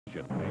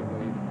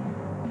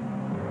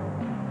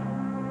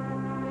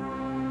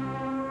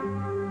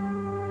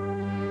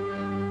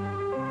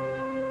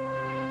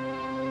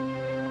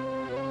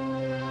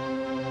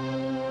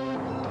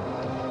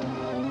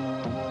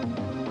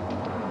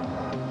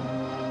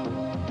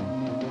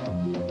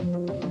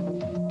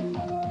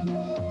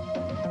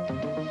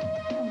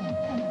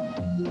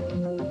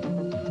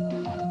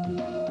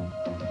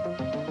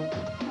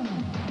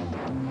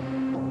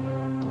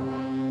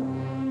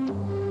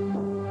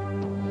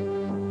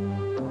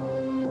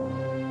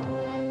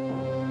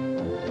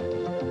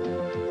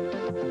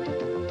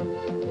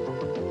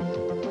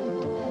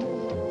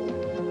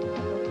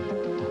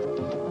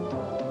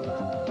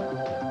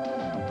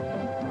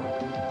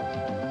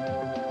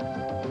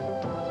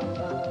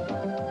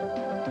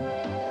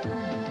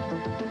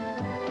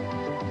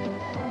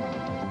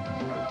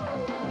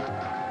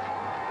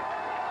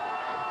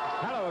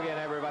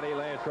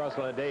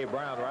Russell and Dave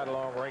Brown right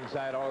along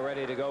ringside, all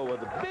ready to go with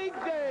the big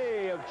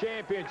day of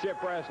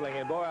championship wrestling.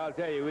 And boy, I'll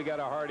tell you, we got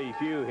a hearty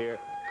few here.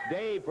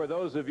 Dave, for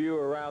those of you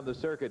around the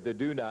circuit that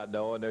do not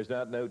know, and there's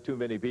not too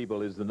many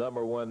people, is the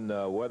 #1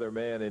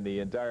 weatherman in the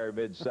entire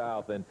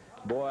Mid-South. And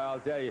boy, I'll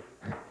tell you,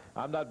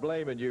 I'm not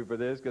blaming you for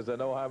this because I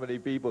know how many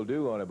people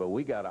do on it, but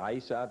we got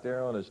ice out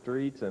there on the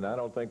streets, and I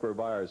don't think we're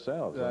by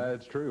ourselves.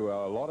 It's true.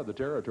 A lot of the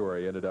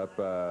territory ended up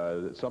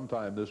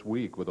sometime this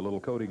week with a little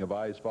coating of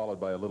ice followed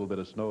by a little bit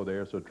of snow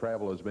there, so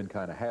travel has been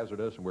kind of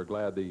hazardous, and we're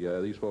glad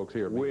these folks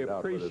here we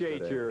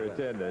appreciate your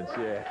attendance,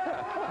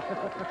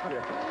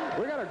 yeah.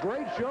 We got a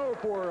great show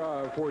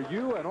for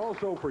you and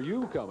also for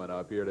you coming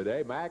up here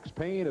today. Maxx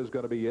Payne is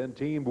going to be in,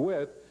 teamed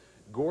with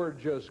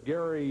gorgeous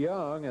Gary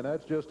Young, and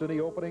that's just in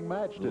the opening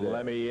match today.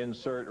 Let me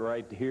insert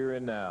right here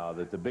and now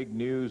that the big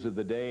news of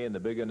the day and the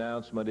big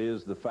announcement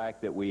is the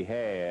fact that we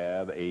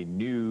have a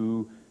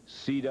new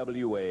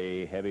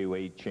CWA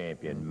heavyweight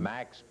champion.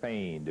 Maxx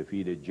Payne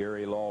defeated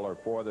Jerry Lawler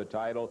for the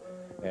title,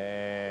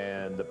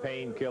 and the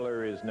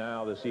Painkiller is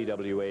now the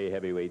CWA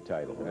heavyweight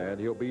title. And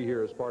he'll be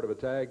here as part of a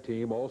tag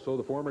team. Also,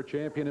 the former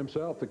champion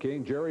himself, the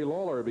King, Jerry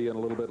Lawler, will be in a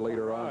little bit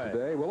later on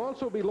today. We'll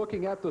also be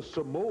looking at the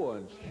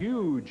Samoans'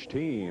 huge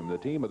team. The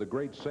team of the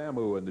great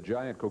Samu and the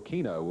giant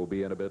Kokina will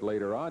be in a bit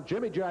later on.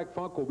 Jimmy Jack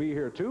Funk will be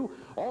here, too.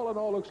 All in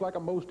all, looks like a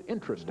most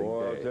interesting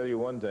day. I'll tell you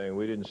one thing.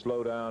 We didn't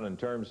slow down in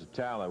terms of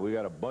talent. We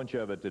got a bunch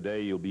of it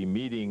today. You'll be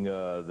meeting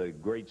the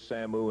great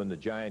Samu and the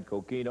giant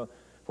Kokina.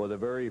 For the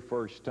very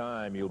first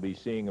time, you'll be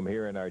seeing them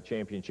here in our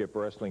Championship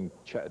Wrestling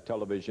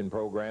television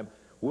program.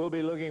 We'll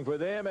be looking for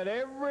them and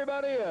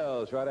everybody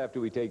else right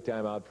after we take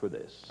time out for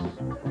this.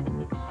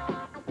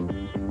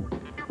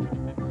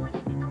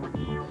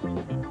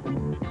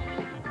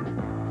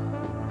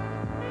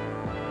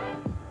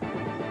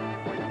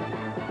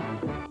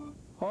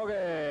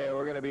 Okay,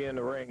 we're going to be in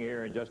the ring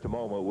here in just a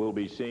moment. We'll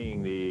be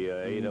seeing the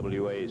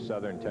AWA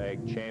Southern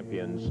Tag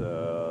Champions,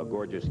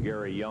 gorgeous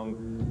Gary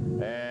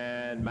Young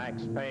and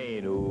Maxx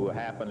Payne, who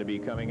happen to be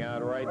coming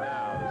out right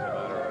now, as a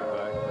matter of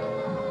fact.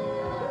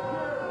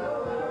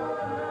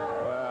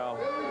 Well,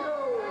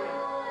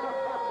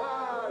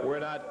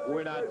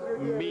 we're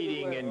not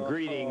meeting and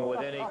greeting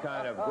with any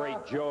kind of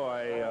great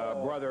joy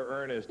Brother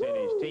Ernest and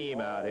his team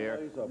out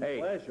here.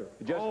 Pleasure.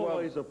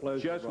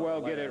 Just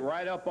well get it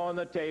right up on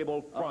the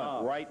table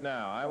front right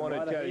now. I want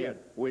to tell you,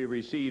 we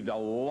received a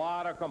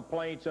lot of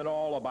complaints and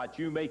all about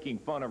you making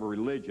fun of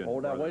religion.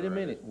 Hold on, wait a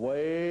minute.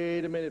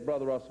 Wait a minute,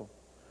 Brother Russell.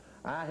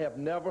 I have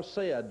never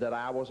said that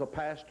I was a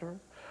pastor.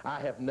 I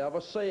have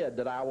never said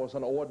that I was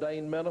an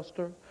ordained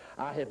minister.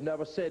 I have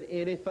never said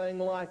anything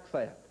like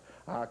that.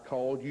 I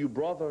called you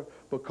brother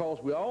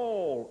because we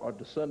all are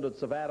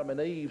descendants of Adam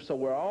and Eve, so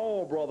we're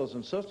all brothers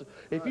and sisters.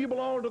 If you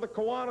belong to the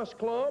Kiwanis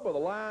Club or the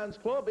Lions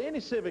Club, any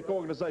civic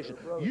organization,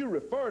 you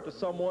refer to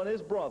someone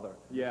as brother.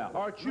 Yeah.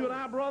 Aren't you and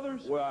I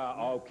brothers? Well,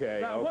 okay,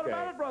 now, okay. what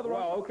about it, Brother Well,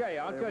 Russell? okay,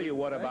 I'll tell you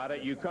what about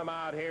it. You come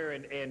out here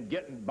and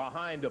getting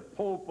behind a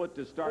pulpit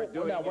to start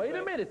doing Now, wait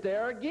a minute.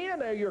 There again,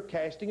 there you're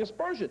casting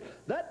aspersion.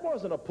 That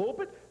wasn't a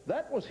pulpit.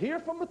 That was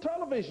here from the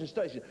television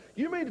station.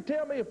 You mean to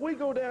tell me if we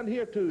go down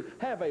here to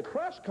have a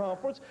press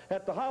conference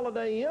at the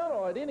Holiday Inn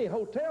or at any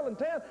hotel in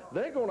town,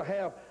 they're going to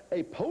have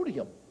a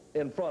podium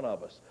in front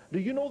of us. Do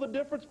you know the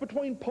difference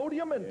between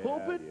podium and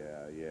pulpit?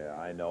 Yeah,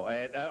 I know.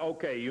 And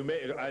okay,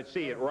 I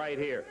see it right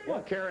here.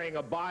 What? Carrying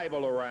a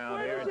Bible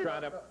around there and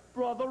trying to...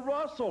 Brother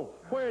Russell,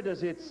 where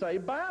does it say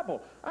Bible?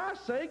 I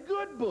say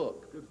good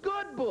book.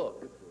 Good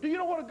book. Do you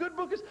know what a good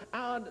book is?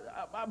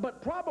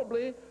 But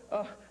probably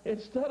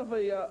instead of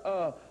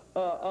a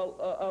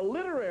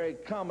literary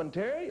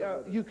commentary,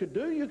 you could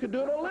do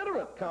an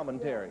illiterate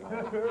commentary.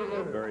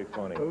 Very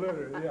funny.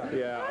 Yeah.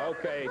 Yeah,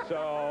 okay,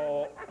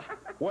 so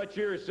what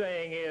you're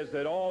saying is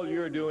that all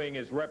you're doing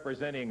is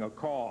representing a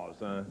cause,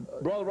 huh?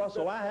 Brother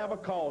Russell, I have a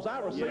cause. I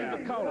received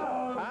a calling.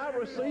 I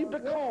received a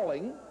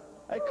calling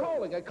A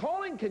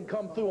calling can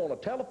come through on a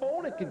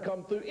telephone. It can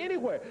come through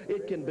anywhere.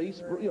 It can be,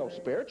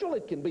 spiritual.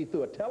 It can be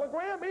through a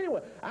telegram,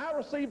 anywhere. I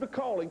received a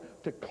calling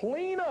to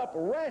clean up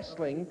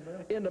wrestling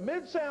in the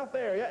Mid-South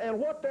area and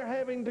what they're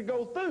having to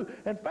go through.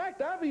 In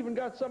fact, I've even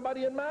got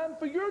somebody in mind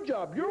for your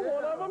job. You're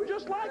one of them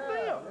just like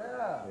them.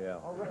 Yeah.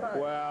 All right.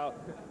 Well,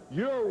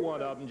 you're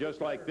one of them just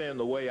like them,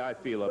 the way I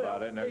feel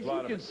about it. And there's as a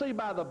lot you can see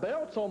by the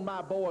belts on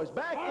my boy's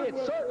back, it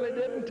certainly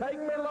didn't take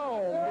me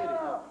long, did it?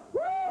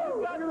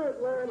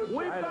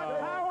 We've got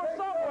power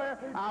somewhere.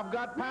 I've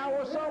got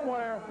power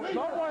somewhere.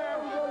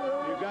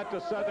 You got the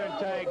Southern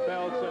Tag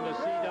belts and the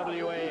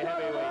CWA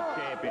Heavyweight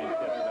Championship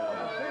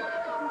belts.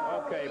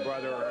 Okay,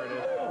 Brother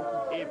Ernest,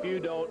 if you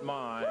don't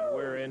mind,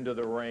 we're into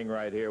the ring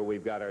right here.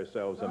 We've got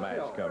ourselves a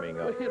match coming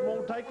up. It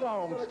won't take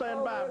long.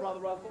 Stand by, Brother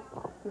Russell.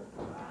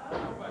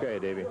 Okay,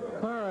 Davey.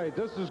 All right,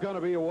 this is going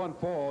to be a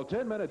one-fall,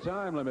 10-minute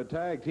time limit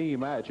tag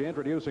team match.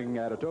 Introducing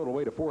at a total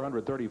weight of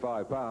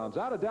 435 pounds.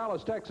 Out of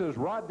Dallas, Texas,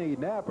 Rodney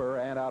Napper,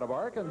 and out of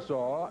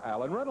Arkansas,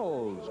 Alan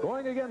Reynolds.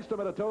 Going against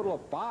him at a total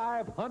of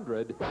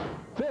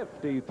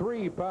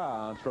 553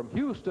 pounds. From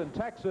Houston,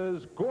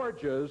 Texas,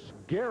 gorgeous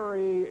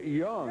Gary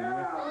Young.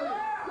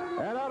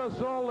 And out of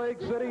Salt Lake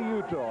City,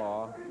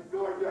 Utah,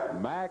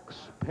 Maxx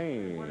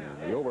Payne,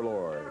 the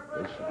Overlord.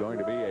 This is going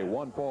to be a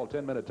one-fall,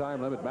 10-minute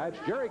time limit match.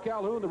 Jerry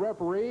Calhoun, the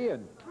referee,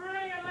 and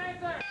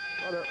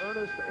Brother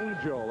Ernest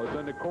Angel is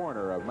in the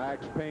corner of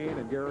Maxx Payne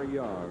and Gary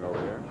Young over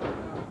here.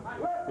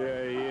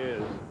 Yeah, he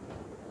is.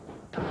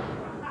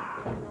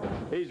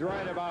 He's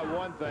right about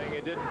one thing.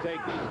 It didn't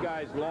take these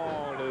guys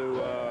long to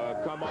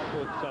come up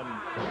with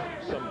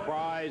some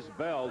prize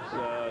belts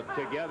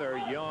together.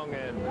 Young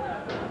and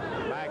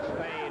Maxx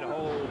Payne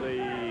hold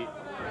the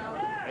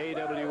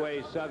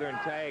AWA Southern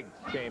Tag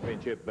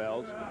Championship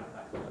belts.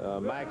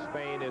 Maxx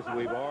Payne, as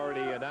we've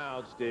already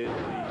announced, is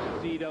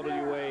the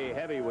CWA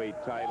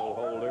Heavyweight title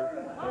holder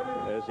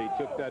as he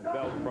took that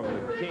belt from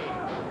the King.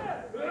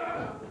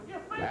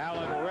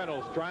 Alan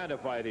Reynolds trying to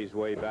fight his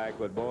way back,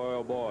 but boy,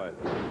 oh boy,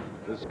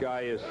 this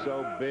guy is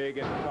so big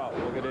and tough.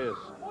 Look at this.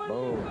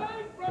 Boom.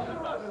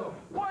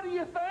 What do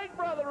you think,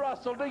 Brother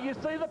Russell? Do you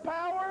see the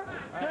power?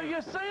 Do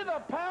you see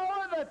the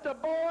power that the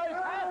boys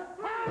have?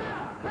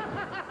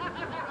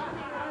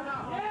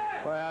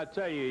 Well, I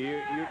tell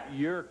you,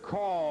 your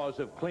cause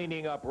of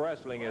cleaning up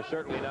wrestling is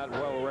certainly not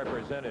well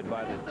represented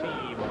by the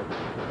team of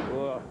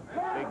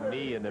big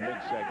knee in the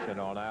midsection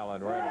on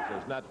Alan Reynolds.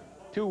 It's not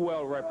too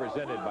well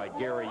represented by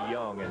Gary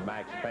Young and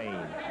Maxx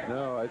Payne.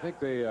 No, I think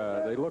they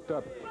looked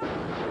up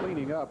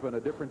cleaning up in a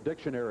different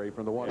dictionary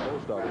from the one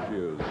post office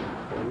used.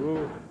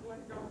 Ooh.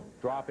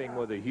 Dropping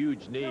with a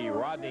huge knee.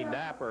 Rodney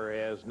Napper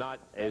has not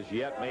as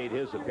yet made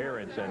his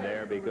appearance in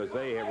there because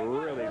they have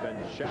really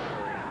been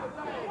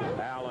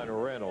shattering Alan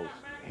Reynolds.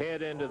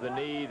 Head into the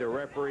knee. The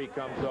referee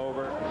comes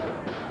over.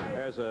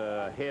 There's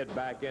a head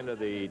back into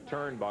the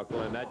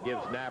turnbuckle, and that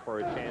gives Napper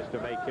a chance to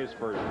make his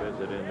first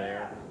visit in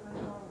there.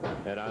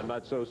 And I'm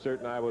not so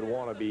certain I would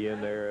want to be in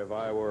there if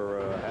I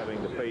were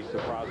having to face the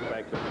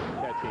prospect of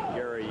catching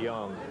Gary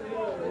Young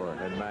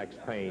and Maxx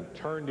Payne.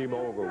 Turned him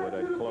over with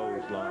a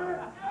clothesline.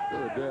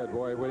 Sure did,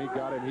 boy. When he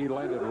got him, he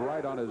landed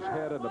right on his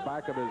head and the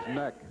back of his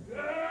neck.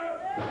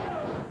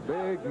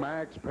 Big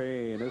Maxx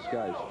Payne. This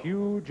guy's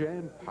huge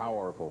and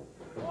powerful.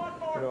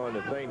 You know, and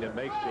the thing that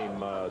makes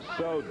him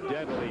so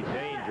deadly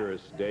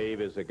dangerous, Dave,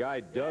 is the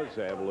guy does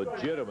have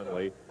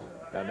legitimately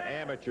an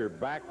amateur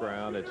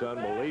background. It's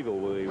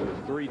unbelievable. He was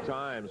 3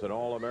 times an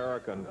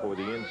All-American for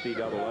the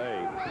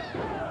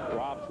NCAA.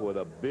 Drops with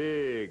a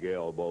big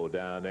elbow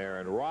down there.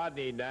 And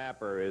Rodney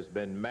Napper has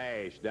been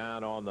mashed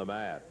down on the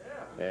mat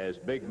as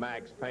big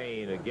Maxx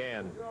Payne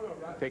again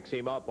picks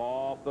him up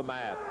off the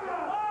mat.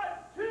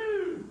 1,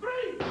 2, 3.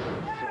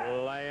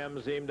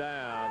 Slams him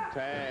down.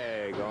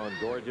 Tag on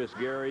gorgeous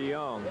Gary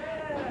Young.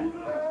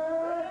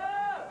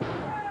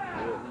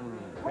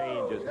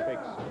 Payne just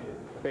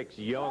picks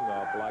Young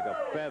up like a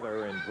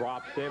feather and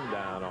drops him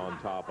down on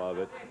top of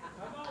it.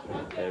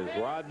 As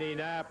Rodney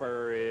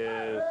Napper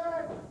is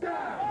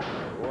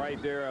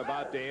right there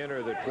about to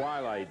enter the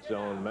twilight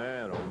zone.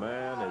 Man, oh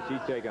man, is he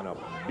taking a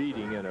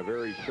beating in a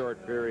very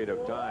short period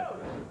of time.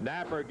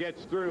 Napper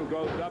gets through,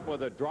 goes up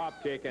with a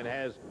drop kick and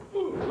has,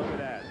 look at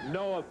that,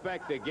 no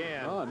effect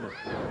again. None.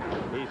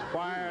 He's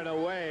firing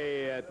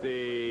away at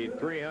the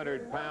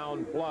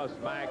 300-pound plus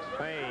Maxx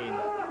Payne.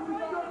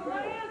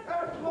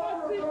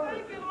 These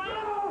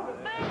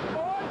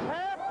boys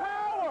have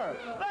power.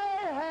 They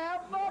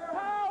have the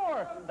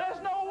power. There's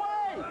no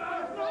way.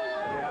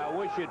 Yeah, I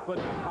wish you'd put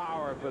the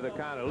power for the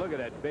kind of, look at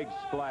that big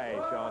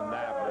splash on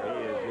Napper. He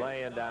is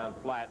laying down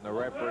flat, and the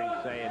referee's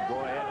saying,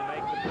 go ahead and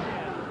make the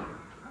pin.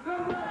 He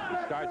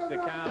starts to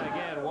count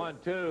again, 1,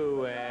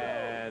 2,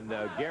 and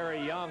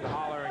Gary Young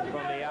hollering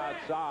from the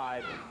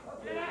outside.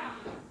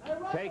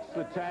 Takes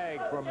the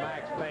tag from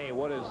Maxx Payne.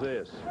 What is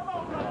this? Oh,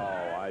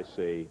 I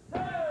see.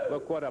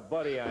 Look what a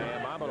buddy I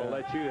am. I'm going to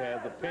let you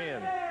have the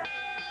pin.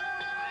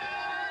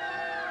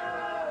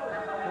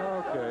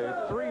 Okay,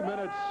 3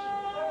 minutes,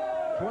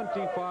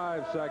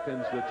 25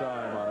 seconds the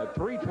time on it.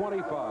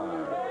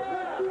 3:25.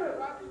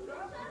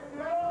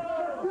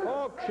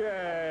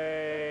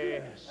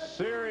 Okay,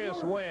 serious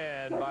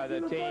win by the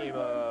team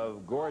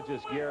of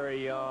gorgeous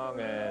Gary Young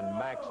and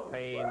Max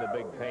Payne, the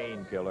big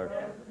painkiller.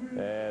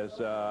 As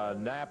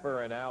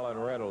Napper and Alan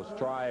Reynolds,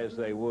 try as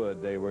they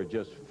would, they were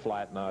just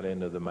flat not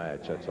into the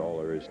match. That's all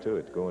there is to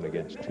it, going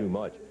against too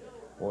much.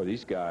 Boy,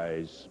 these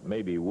guys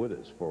may be with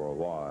us for a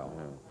while.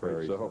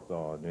 Very so.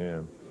 Thought,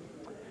 yeah.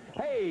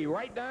 Hey,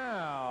 right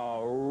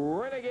now,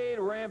 Renegade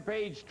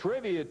Rampage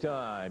trivia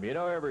time. You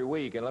know, every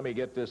week, and let me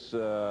get this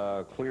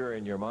clear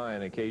in your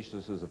mind in case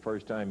this is the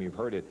first time you've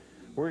heard it,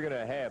 we're going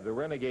to have the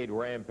Renegade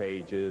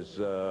Rampage is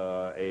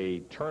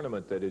a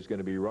tournament that is going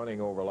to be running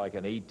over like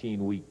an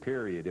 18-week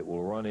period. It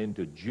will run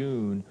into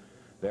June.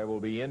 There will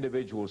be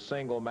individual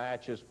single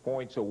matches,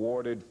 points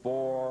awarded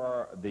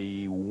for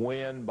the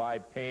win by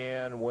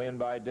pin, win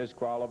by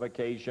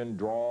disqualification,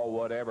 draw,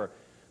 whatever.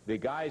 The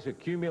guys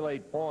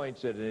accumulate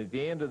points, and at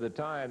the end of the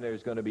time,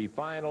 there's going to be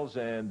finals,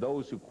 and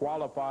those who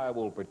qualify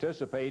will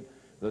participate.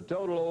 The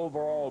total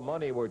overall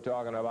money we're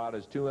talking about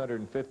is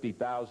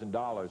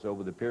 $250,000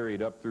 over the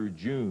period up through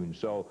June.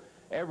 So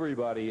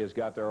everybody has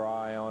got their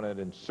eye on it,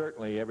 and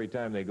certainly every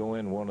time they go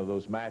in one of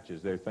those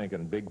matches, they're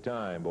thinking big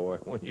time, boy,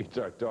 when you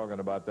start talking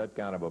about that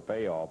kind of a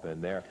payoff in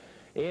there.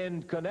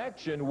 In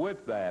connection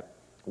with that,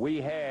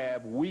 we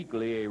have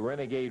weekly a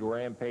Renegade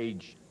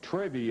Rampage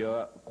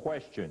trivia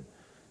question.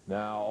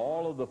 Now,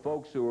 all of the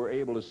folks who are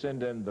able to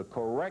send in the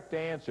correct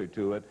answer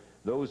to it,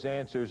 those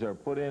answers are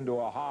put into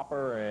a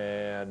hopper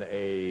and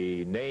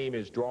a name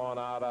is drawn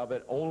out of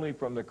it only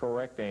from the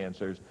correct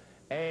answers,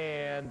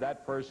 and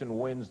that person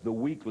wins the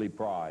weekly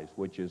prize,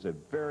 which is a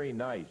very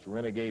nice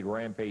Renegade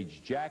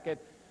Rampage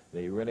jacket,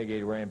 the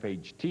Renegade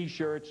Rampage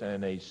t-shirts,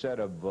 and a set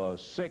of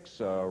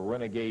 6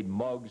 Renegade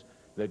mugs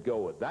that go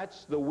with.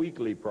 That's the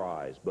weekly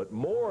prize, but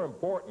more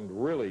important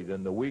really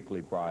than the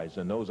weekly prize,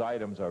 and those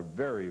items are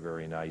very,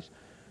 very nice,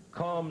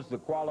 comes the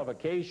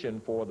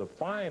qualification for the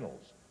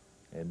finals.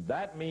 And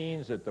that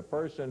means that the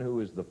person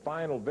who is the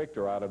final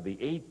victor out of the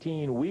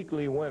 18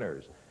 weekly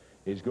winners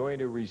is going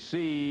to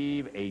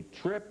receive a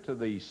trip to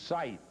the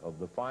site of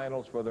the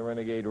finals for the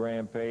Renegade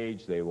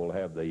Rampage. They will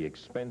have the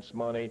expense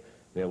money.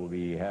 They will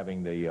be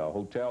having the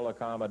hotel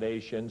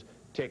accommodations,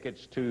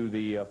 tickets to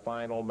the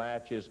final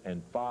matches,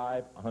 and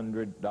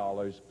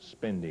 $500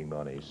 spending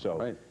money. So,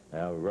 right.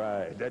 All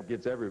right, that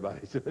gets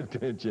everybody's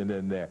attention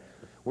in there.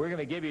 We're going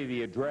to give you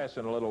the address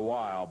in a little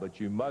while, but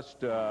you must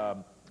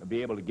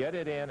be able to get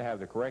it in, have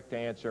the correct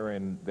answer,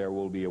 and there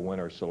will be a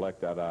winner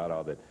selected out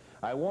of it.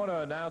 I want to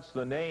announce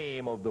the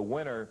name of the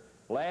winner.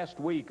 Last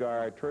week,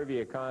 our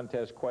trivia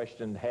contest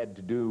question had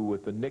to do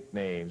with the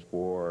nicknames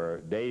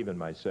for Dave and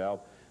myself,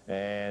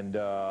 and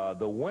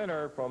the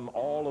winner from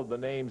all of the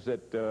names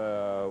that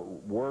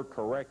were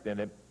correct in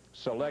it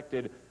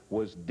selected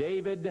was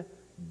David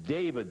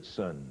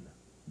Davidson.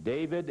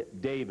 David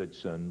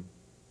Davidson.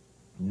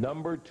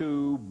 Number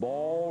 2,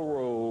 Ball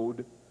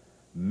Road,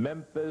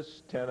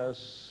 Memphis,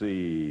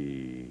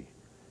 Tennessee.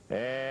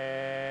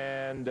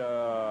 And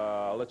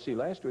let's see,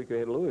 last week we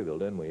had Louisville,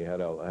 didn't we?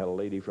 Had a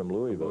lady from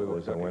Louisville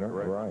was the winner.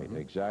 Right,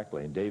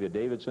 exactly. And David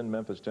Davidson,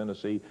 Memphis,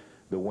 Tennessee,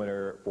 the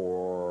winner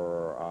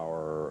for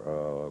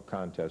our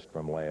contest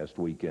from last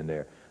week in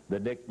there. The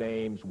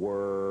nicknames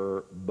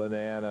were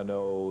Banana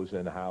Nose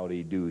and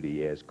Howdy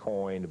Doody, as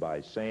coined by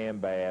Sam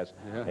Bass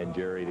and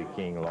Jerry the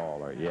King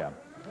Lawler. Yeah.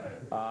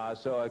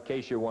 So in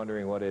case you're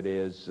wondering what it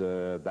is,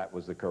 that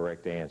was the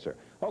correct answer.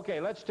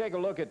 Okay, let's take a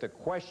look at the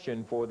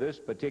question for this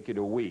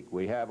particular week.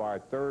 We have our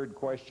third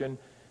question.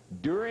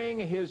 During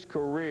his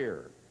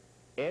career,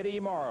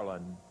 Eddie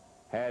Marlin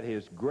had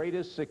his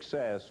greatest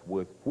success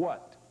with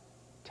what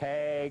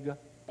tag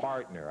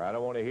partner? I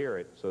don't want to hear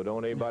it, so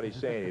don't anybody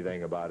say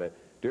anything about it.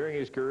 During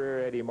his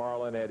career, Eddie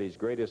Marlin had his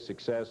greatest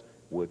success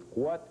with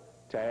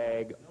what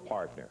tag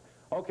partner?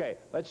 Okay,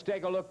 let's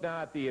take a look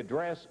now at the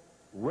address.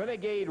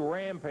 Renegade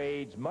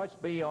Rampage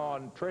must be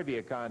on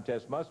trivia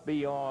contest, must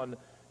be on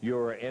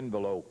your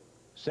envelope.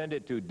 Send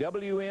it to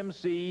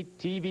WMC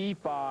TV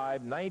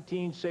 5,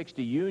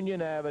 1960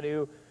 Union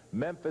Avenue,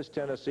 Memphis,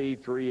 Tennessee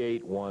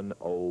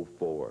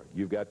 38104.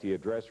 You've got the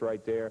address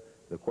right there.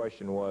 The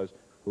question was,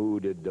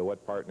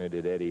 what partner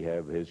did Eddie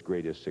have his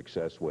greatest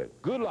success with?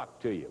 Good luck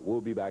to you.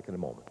 We'll be back in a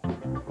moment.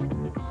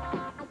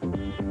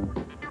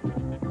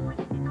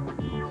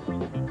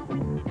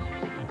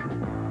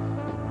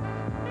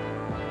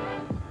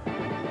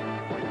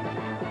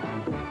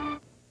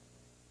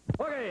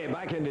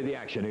 Back into the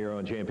action here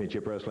on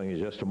Championship Wrestling in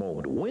just a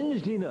moment.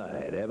 Wednesday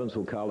night,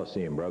 Evansville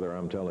Coliseum. Brother,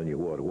 I'm telling you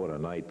what a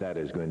night that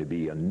is going to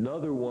be.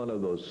 Another one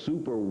of those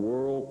super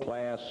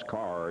world-class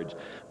cards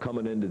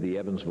coming into the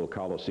Evansville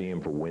Coliseum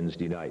for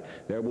Wednesday night.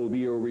 There will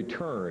be a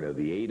return of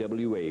the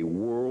AWA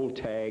World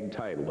Tag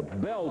Title. The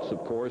belts,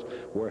 of course,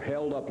 were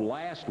held up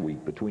last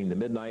week between the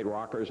Midnight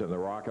Rockers and the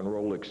Rock and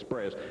Roll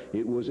Express.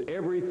 It was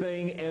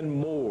everything and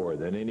more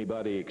than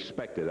anybody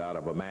expected out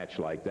of a match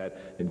like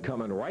that, and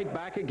coming right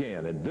back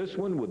again. And this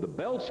one with the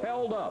belt belts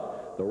held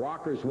up, the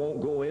Rockers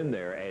won't go in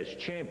there as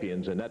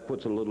champions, and that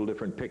puts a little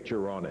different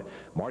picture on it.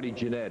 Marty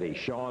Jannetty,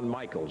 Shawn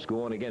Michaels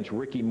going against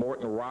Ricky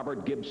Morton,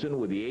 Robert Gibson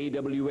with the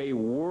AWA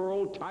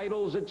World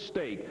titles at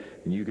stake.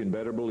 And you can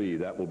better believe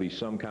that will be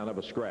some kind of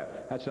a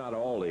scrap. That's not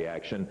all the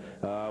action.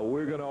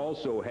 We're going to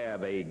also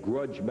have a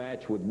grudge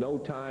match with no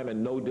time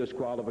and no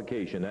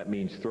disqualification. That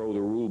means throw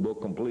the rule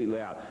book completely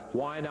out.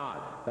 Why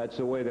not? That's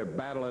the way they're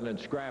battling and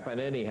scrapping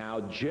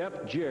anyhow. Jeff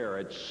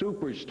Jarrett,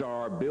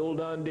 superstar Bill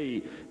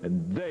Dundee,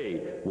 and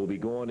they will be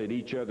going at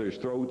each other's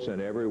throats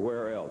and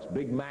everywhere else.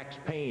 Big Maxx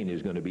Payne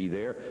is going to be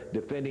there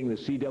defending the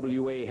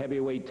CWA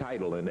heavyweight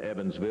title in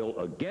Evansville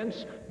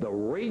against the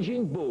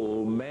Raging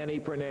Bull, Manny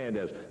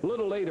Fernandez. A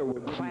little later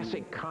with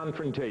classic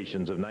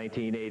confrontations of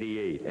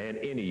 1988 and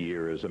any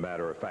year, as a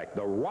matter of fact.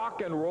 The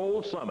Rock and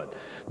Roll Summit,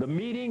 the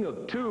meeting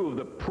of two of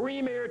the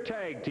premier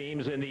tag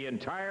teams in the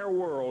entire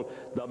world,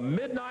 the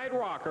Midnight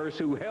Rockers,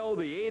 who held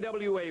the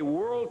AWA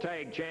World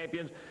Tag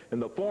Champions,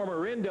 and the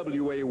former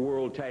NWA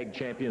World Tag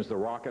Champions, the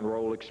Rock and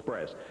Roll Express.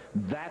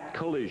 That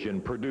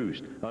collision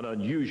produced an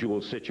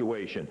unusual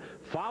situation.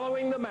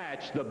 Following the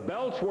match, the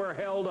belts were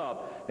held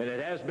up, and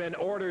it has been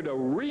ordered a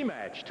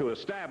rematch to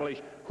establish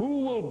who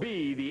will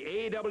be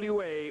the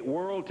AWA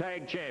World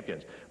Tag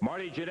Champions.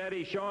 Marty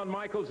Jannetty, Shawn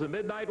Michaels, the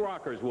Midnight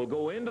Rockers will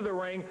go into the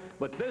ring,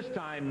 but this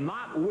time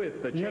not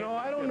with the championship. You know,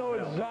 I don't know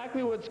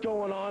exactly what's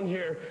going on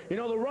here. You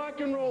know, the Rock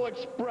and Roll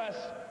Express,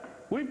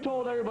 we've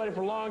told everybody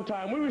for a long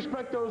time, we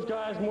respect those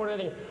guys more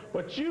than anything,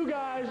 but you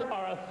guys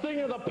are a thing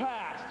of the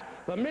past.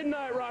 The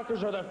Midnight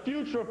Rockers are the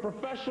future of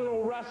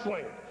professional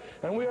wrestling,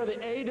 and we are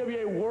the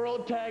AWA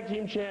World Tag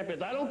Team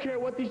Champions. I don't care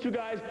what these two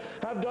guys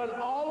have done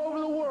all over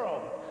the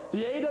world.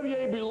 The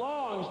AWA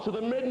belongs to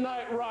the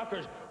Midnight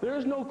Rockers.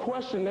 There's no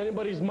question in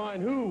anybody's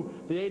mind who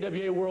the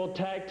AWA World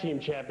Tag Team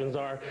Champions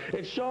are.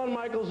 It's Shawn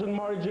Michaels and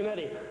Marty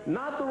Jannetty,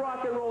 not the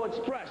Rock and Roll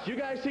Express. You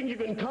guys think you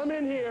can come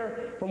in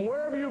here from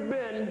wherever you've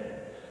been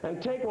and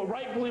take what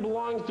rightfully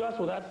belongs to us?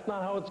 Well, that's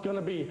not how it's going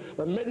to be.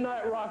 The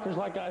Midnight Rockers,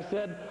 like I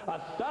said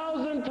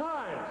 1,000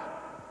 times,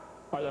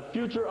 are the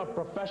future of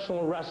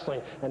professional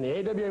wrestling, and the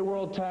AWA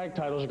World Tag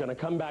titles are going to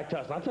come back to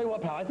us. And I'll tell you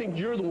what, pal, I think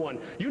you're the one.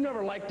 You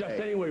never liked us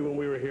anyway when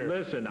we were here.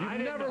 Listen, I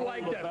never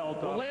liked us.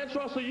 Well, Lance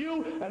Russell,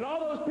 you and all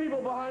those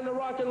people behind the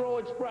Rock and Roll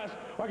Express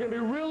are going to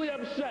be really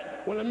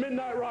upset when the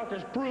Midnight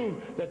Rockers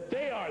prove that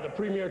they are the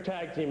premier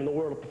tag team in the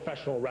world of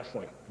professional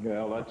wrestling.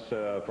 Well,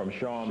 that's from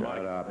Shawn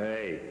Michaels.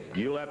 Hey,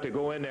 you'll have to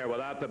go in there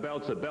without the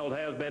belts. The belt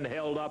has been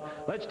held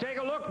up. Let's take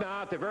a look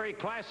now at the very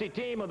classy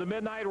team of the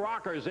Midnight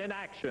Rockers in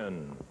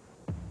action.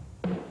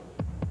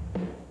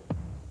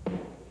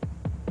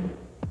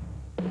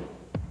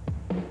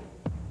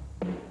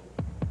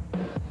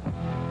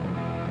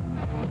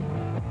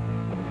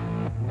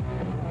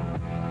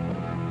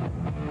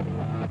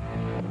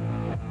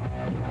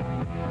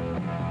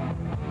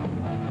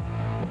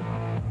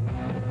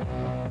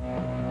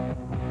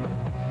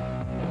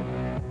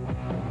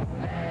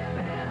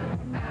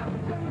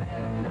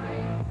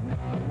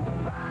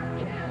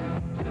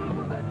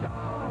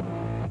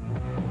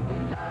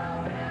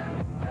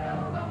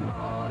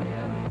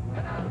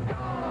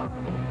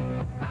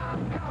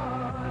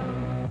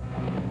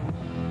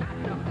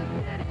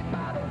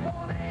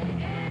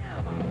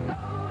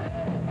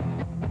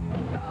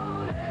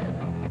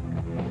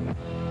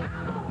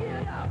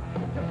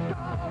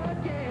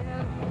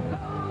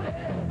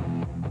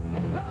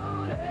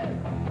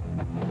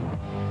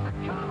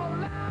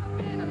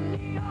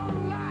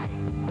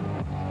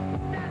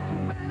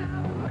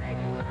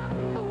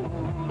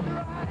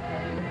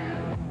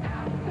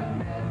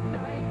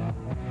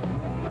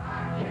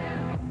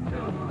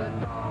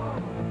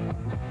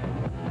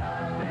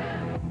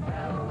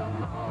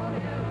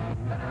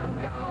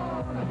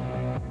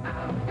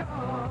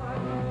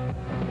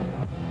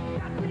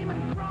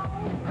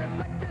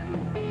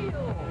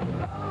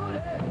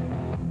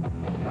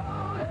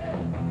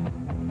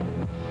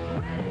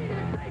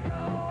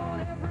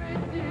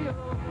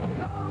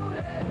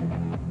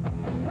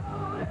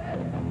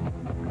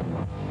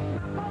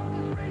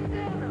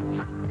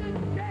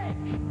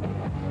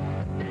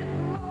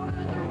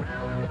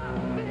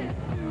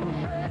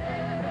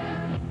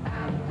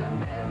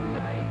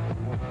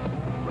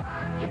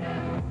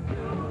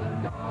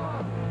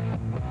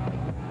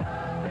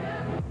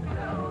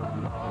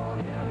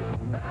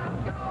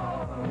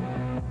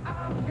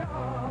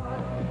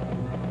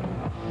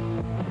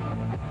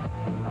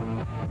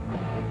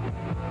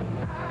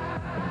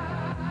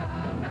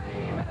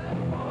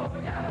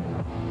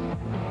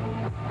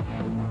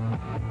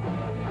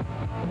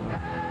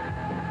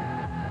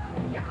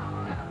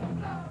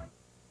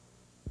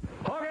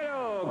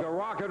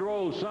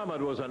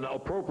 Summit was an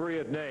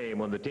appropriate name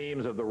when the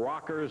teams of the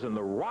Rockers and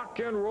the Rock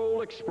and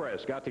Roll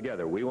Express got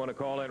together. We want to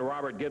call in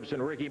Robert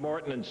Gibson, Ricky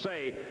Morton, and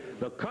say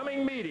the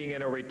coming meeting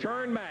in a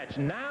return match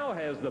now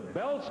has the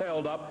belts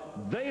held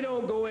up. They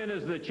don't go in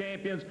as the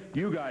champions.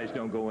 You guys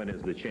don't go in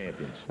as the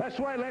champions. That's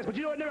right, Lance, but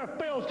you know, it never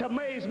fails to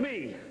amaze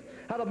me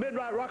how the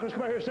Midnight Rockers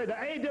come out here and say the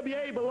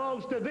AWA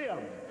belongs to them.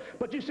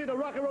 But you see, the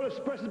Rock and Roll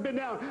Express has been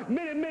down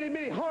many, many,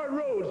 many hard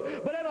roads.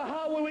 But every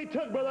highway we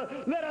took,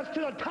 brother, led us to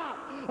the top.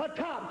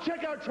 Atop.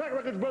 Check our track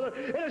records, brother.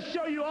 It'll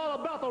show you all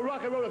about the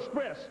Rock and Roll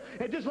Express.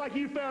 And just like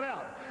you found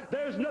out,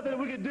 there's nothing that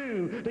we can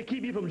do to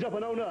keep you from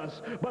jumping on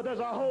us. But there's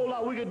a whole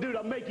lot we can do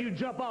to make you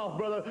jump off,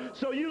 brother.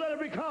 So you let it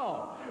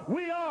recall.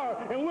 We are,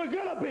 and we're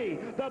going to be,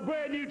 the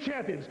brand new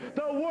champions.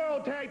 The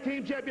World Tag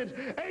Team Champions.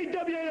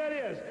 AWA, that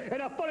is.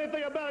 And the funny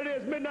thing about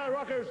it is, Midnight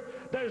Rockers,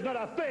 there's not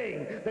a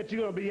thing that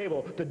you're going to be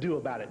able to do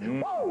about it.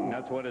 Whoa!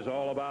 That's what it's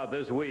all about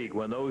this week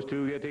when those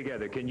two get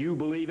together. Can you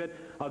believe it?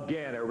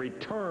 Again, a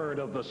return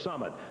of the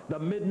Summit. The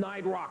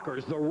Midnight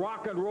Rockers, the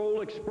Rock and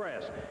Roll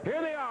Express.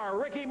 Here they are,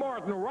 Ricky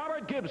Morton,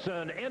 Robert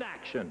Gibson in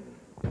action.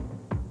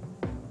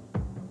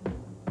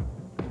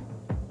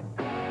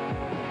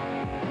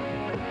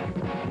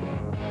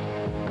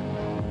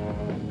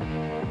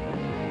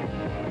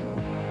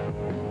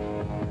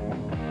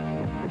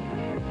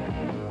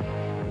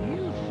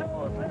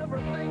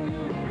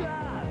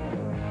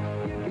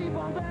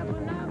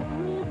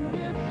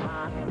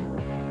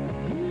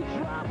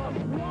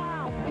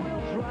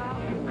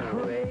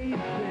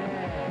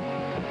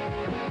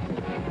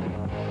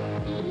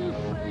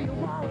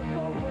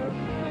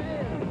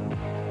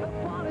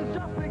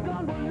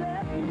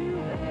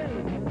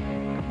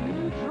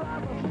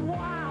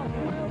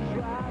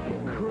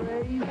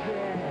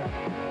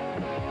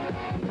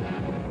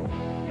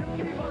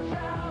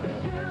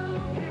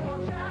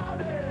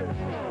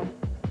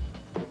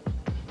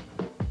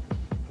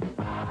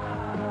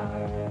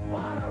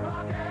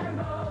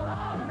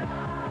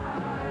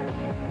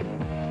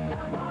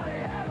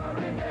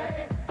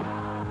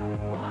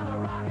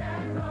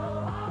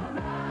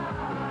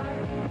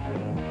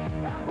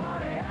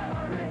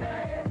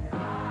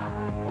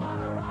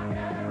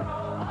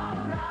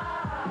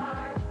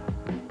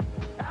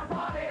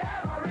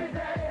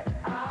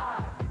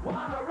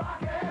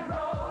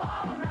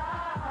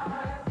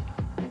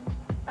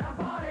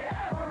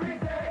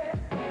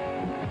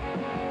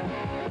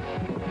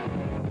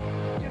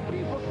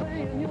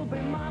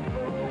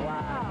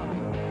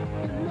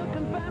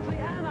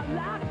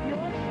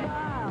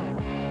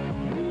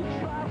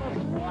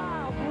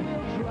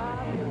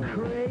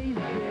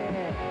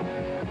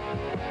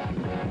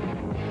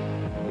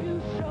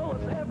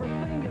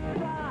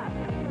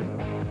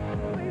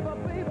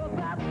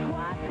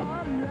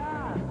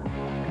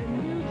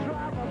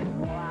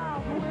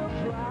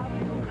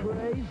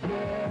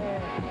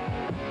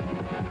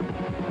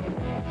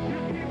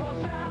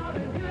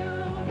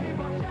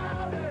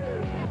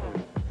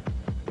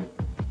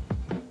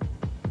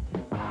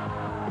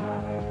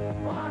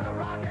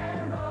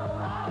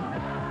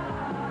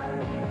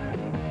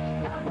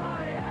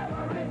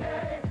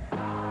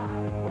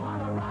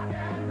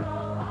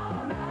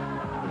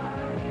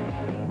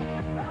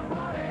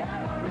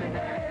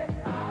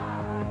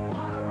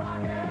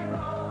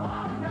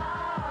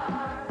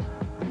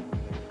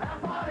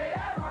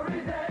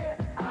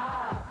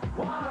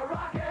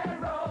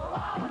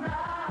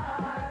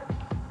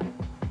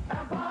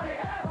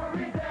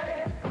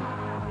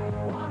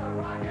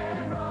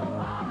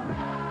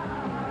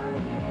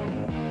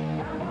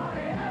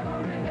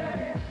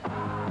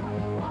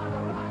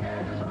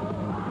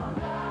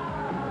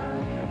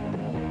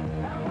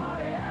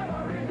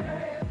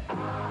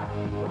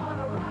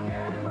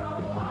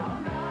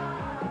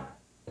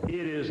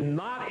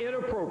 Not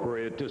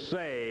inappropriate to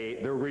say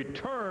the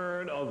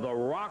return of the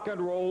Rock and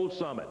Roll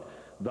Summit.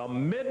 The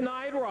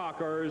Midnight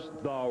Rockers,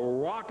 the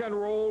Rock and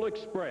Roll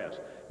Express,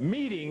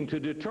 meeting to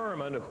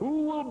determine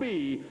who will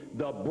be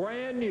the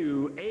brand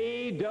new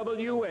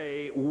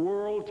AWA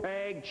World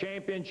Tag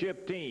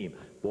Championship team.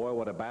 Boy,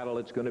 what a battle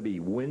it's going to be.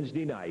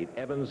 Wednesday night,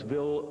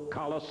 Evansville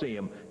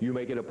Coliseum. You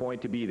make it a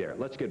point to be there.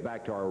 Let's get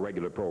back to our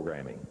regular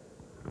programming.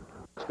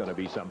 It's going to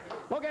be some.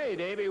 Okay,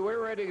 Davey,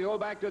 we're ready to go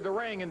back to the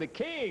ring, and the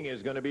King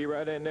is going to be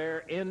right in there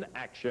in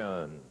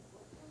action.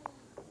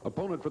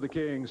 Opponent for the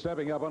King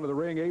stepping up under the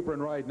ring apron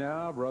right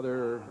now.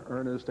 Brother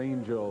Ernest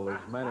Angel is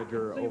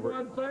manager over. I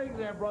see one thing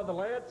there, Brother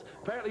Lance.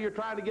 Apparently you're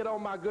trying to get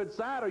on my good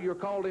side, or you're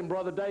called him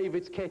Brother Dave.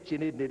 It's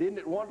catching, isn't it? Isn't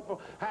it wonderful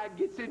how it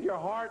gets in your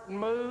heart and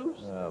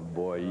moves? Oh,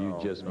 boy, you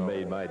just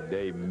made my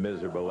day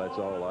miserable. That's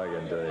all I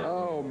can tell you.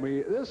 Oh,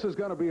 me. This is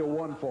going to be a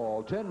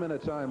one-fall,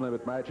 10-minute time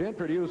limit match.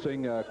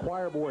 Introducing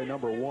choir boy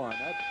number 1.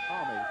 That's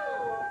Tommy.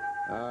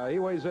 He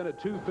weighs in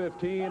at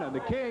 215, and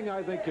the King,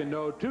 I think you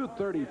know,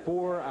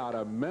 234 out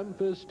of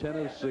Memphis,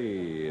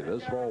 Tennessee.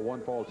 This fall,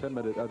 one-fall,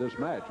 10-minute, this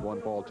match,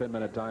 one-fall,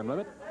 10-minute time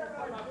limit.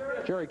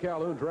 Jerry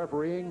Calhoun's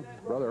refereeing.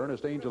 Brother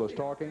Ernest Angel is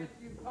talking.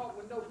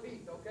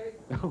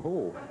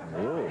 Oh,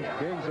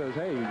 King says,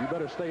 hey, you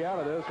better stay out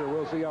of this, or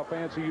we'll see how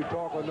fancy you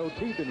talk with no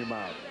teeth in your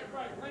mouth.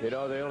 You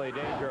know, the only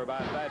danger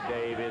about that,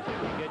 Dave, is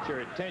if you get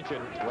your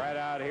attention right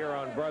out here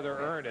on Brother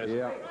Ernest,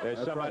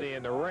 there's somebody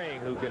in the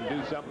ring who can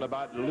do something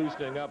about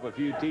loosening up a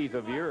few teeth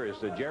of yours.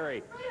 So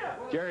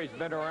Jerry's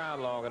been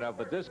around long enough,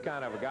 but this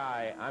kind of a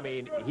guy, I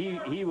mean,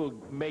 he will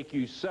make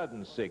you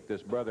sudden sick,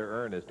 this Brother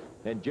Ernest.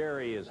 And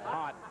Jerry is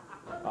hot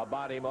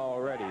about him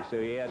already, so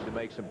he had to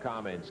make some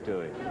comments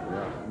to him.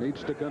 Yeah,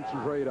 needs to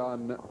concentrate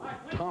on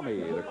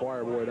Tommy, the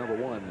choir boy number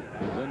 1.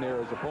 He's in there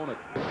as opponent.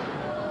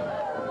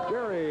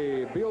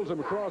 Jerry beals him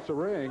across the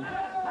ring.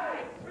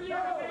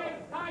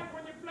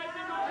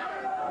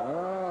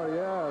 Oh,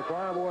 yeah,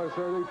 choir boy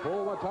says he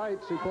pulled my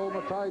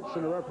tights,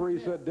 and the referee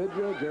said, did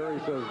you? Jerry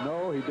says,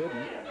 no, he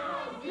didn't.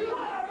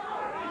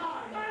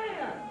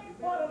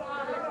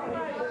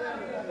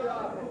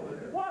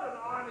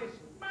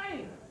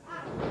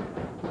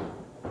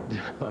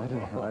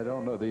 I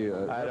don't know.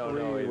 I don't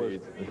know. He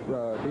was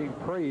being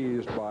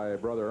praised by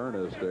Brother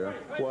Ernest there.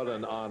 What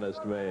an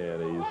honest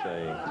man, he's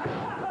saying.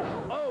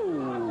 Oh!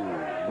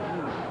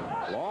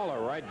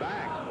 Lawler right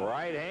back.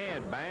 Right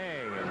hand,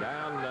 bang, and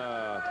down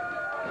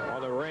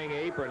on the ring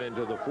apron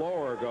into the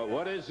floor. Go,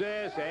 what is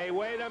this? Hey,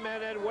 wait a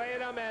minute.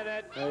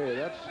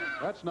 Hey,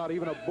 that's not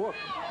even a book.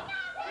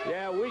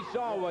 Yeah, we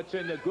saw what's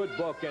in the good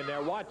book in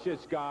there. Watch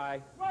this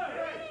guy.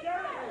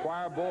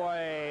 Choir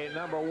boy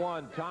number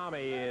 1,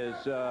 Tommy, is,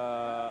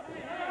 yeah.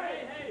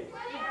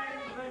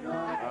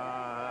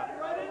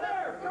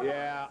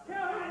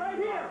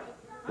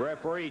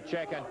 Referee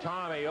checking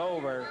Tommy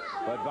over,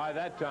 but by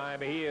that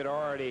time he had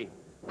already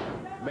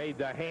made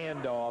the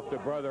handoff to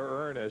Brother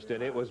Ernest,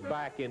 and it was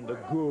back in the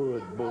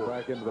good book.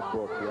 Back into the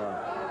book, yeah.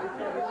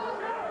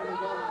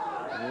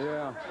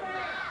 Yeah.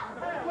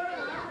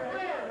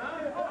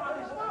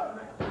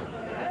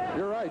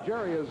 You're right.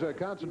 Jerry is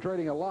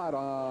concentrating a lot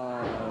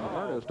on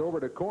Ernest over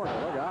the corner.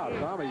 Look out.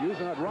 Tommy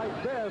using that right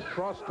fist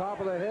across the top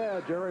of the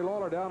head. Jerry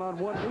Lawler down on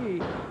one knee.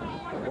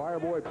 Choir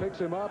boy picks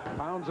him up,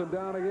 pounds him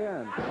down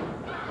again.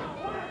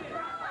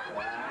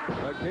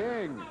 The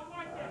King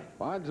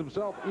finds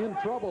himself in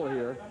trouble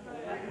here.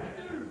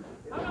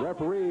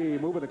 Referee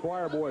moving the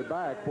choir boy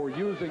back for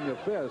using the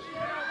fist.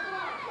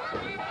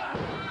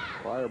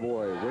 Choir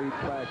boy wades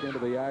back into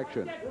the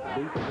action.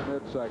 Deep in the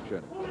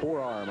midsection.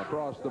 Forearm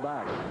across the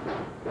back.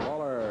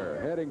 Lawler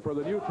heading for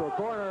the neutral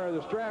corner.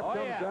 The strap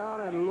comes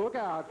down, and look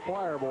out,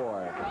 choir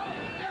boy.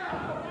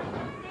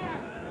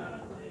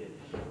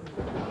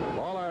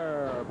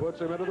 Lawler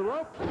puts him into the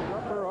ropes.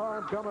 Upper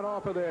arm coming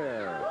off of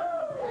there.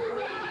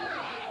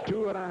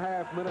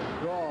 2.5 minutes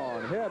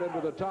gone. Head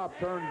into the top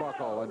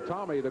turnbuckle. And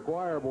Tommy, the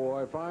choir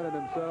boy, finding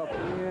himself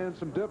in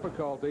some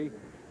difficulty.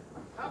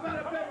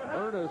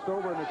 Ernest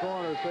over in the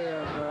corner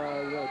saying,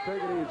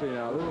 take it easy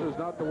now. This is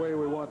not the way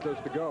we want this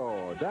to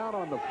go. Down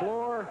on the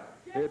floor,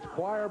 it's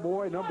choir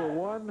boy number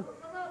 1.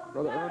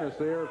 Brother Ernest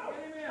there.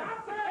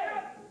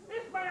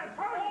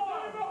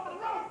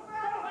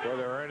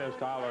 Brother Ernest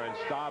hollering,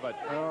 stop it.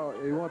 Oh,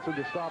 he wants him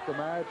to stop the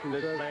match.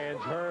 This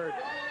man's hurt.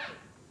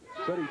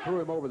 Said he threw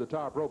him over the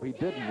top rope. He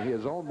didn't.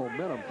 His own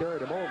momentum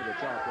carried him over the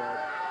top rope.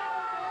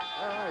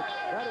 All right,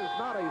 that is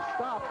not a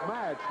stop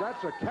match.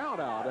 That's a count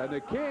out, and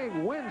the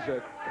King wins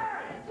it.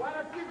 Why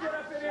don't you get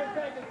up in here and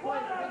take his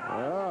place?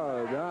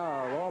 Oh,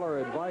 now Lawler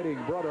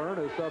inviting Brother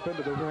Ernest up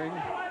into the ring.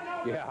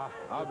 Yeah,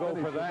 I'll go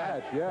for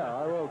that. Match. Yeah,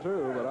 I will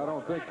too, but I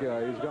don't think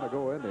he's going to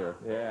go in there.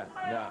 Yeah,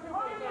 no.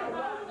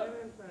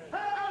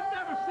 I've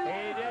never seen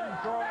He didn't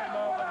throw him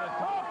over the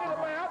top.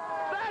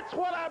 That's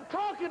what I'm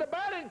talking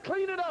about, and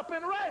clean it up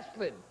in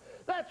wrestling.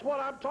 That's what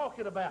I'm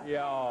talking about.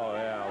 Yeah, oh,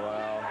 yeah,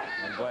 well,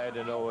 I'm glad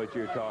to know what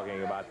you're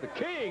talking about. The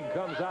King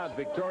comes out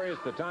victorious.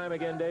 The time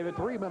again, David?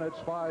 3 minutes,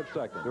 5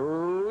 seconds.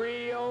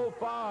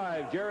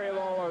 3:05. Jerry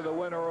Lawler, the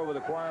winner over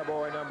the choir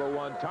boy number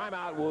 1.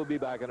 Timeout. We'll be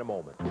back in a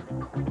moment.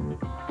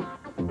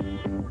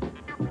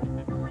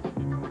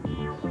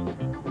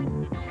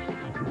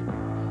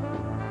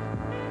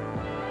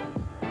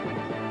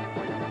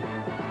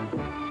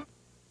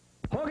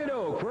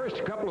 First,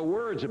 a couple of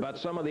words about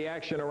some of the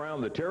action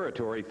around the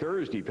territory.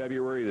 Thursday,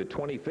 February the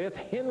 25th,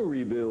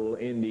 Henryville,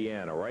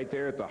 Indiana. Right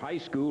there at the high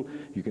school,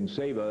 you can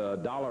save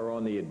 $1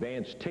 on the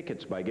advance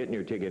tickets by getting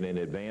your ticket in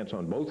advance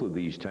on both of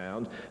these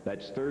towns.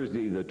 That's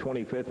Thursday the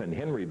 25th in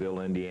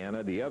Henryville,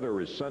 Indiana. The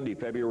other is Sunday,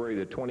 February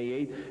the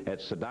 28th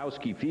at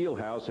Sadowski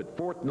Fieldhouse at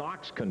Fort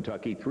Knox,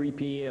 Kentucky. 3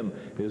 p.m.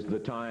 is the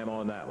time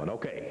on that one.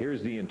 Okay,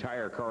 here's the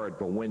entire card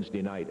for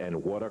Wednesday night,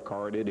 and what a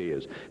card it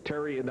is.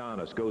 Terry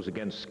Adonis goes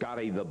against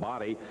Scotty the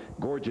Body.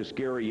 Gorgeous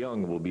Gary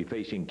Young will be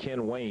facing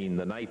Ken Wayne,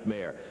 the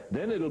Nightmare.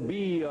 Then it'll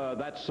be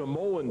that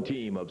Samoan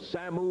team of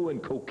Samu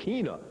and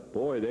Kokina.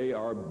 Boy, they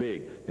are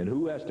big. And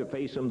who has to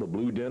face them? The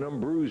Blue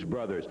Denim Bruise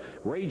Brothers.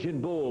 Raging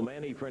Bull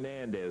Manny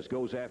Fernandez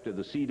goes after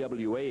the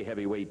CWA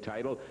heavyweight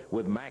title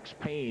with Maxx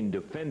Payne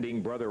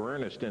defending Brother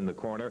Ernest in the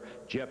corner.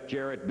 Jeff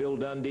Jarrett, Bill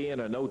Dundee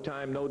in a no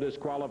time, no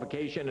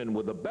disqualification. And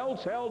with the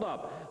belts held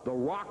up, the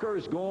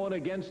Rockers going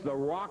against the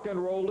Rock and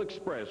Roll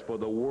Express for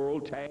the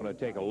World Tag. I'm going to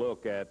take a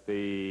look at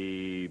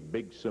the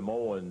big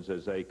Samoans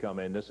as they come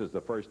in. This is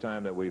the first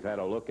time that we've had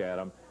a look at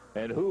them.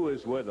 And who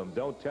is with them?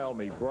 Don't tell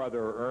me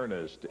Brother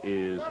Ernest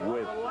is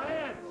with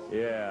them.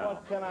 Yeah.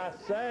 What can I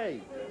say?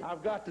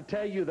 I've got to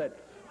tell you that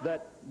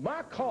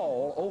my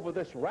call over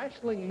this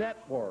wrestling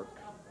network,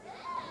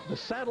 the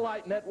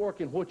satellite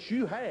network in which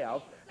you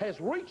have, has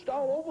reached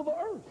all over the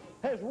earth.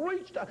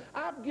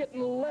 I'm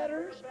getting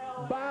letters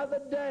by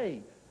the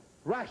day.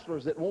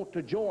 Wrestlers that want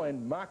to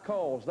join my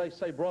calls, they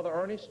say, Brother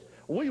Ernest,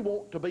 We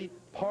want to be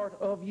part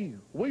of you.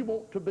 We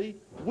want to be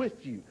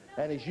with you.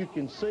 And as you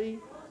can see,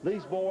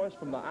 these boys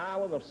from the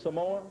island of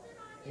Samoa,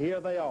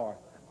 here they are.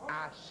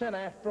 I sent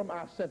after them.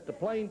 I sent the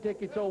plane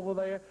tickets over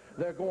there.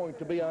 They're going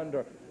to be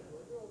under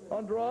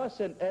us,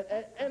 and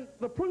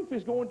the proof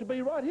is going to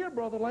be right here,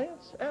 Brother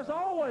Lance, as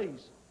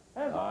always.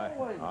 I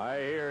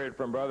hear it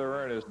from Brother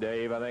Ernest,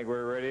 Dave. I think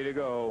we're ready to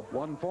go.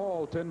 One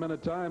fall,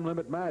 10-minute time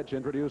limit match,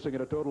 introducing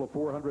at a total of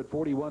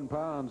 441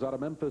 pounds out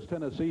of Memphis,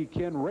 Tennessee,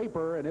 Ken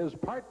Raper and his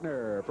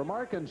partner from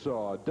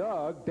Arkansas,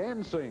 Doug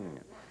Dancing.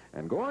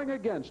 And going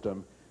against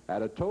him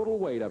at a total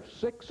weight of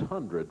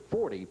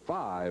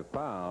 645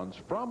 pounds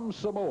from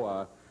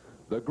Samoa,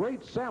 the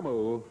great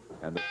Samu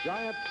and the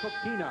giant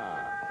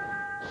Kokina.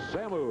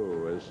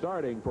 Samu is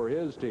starting for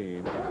his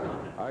team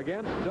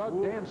against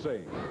Doug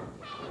Dancing.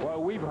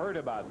 Well, we've heard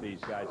about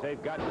these guys.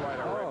 They've got quite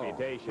a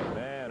reputation.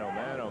 Man, oh,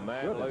 man, oh,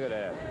 man. Look at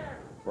that.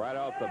 Right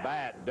off the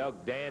bat,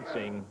 Doug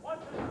Dancing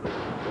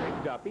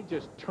picked up. He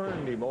just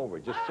turned him over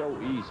just so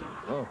easy.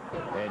 Oh.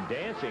 And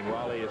Dancing,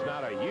 while he is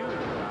not a huge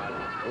guy,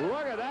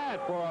 look at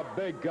that for a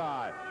big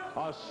guy.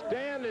 A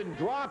standing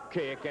drop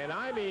kick, and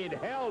I mean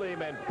held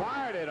him and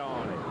fired it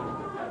on him.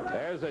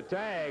 There's a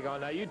tag on.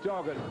 Now, you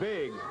talking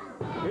big.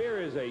 Here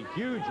is a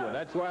huge one.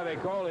 That's why they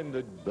call him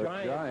the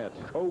giant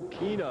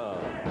Kokina.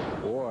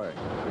 Boy.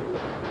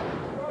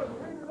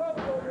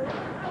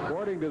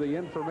 According to the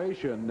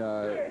information,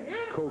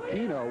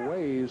 Kokina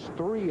weighs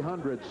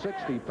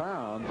 360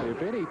 pounds.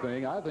 If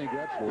anything, I think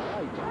that's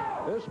light.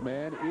 This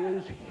man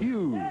is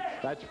huge.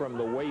 That's from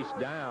the waist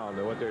down,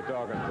 what they're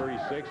talking,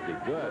 360.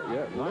 Good.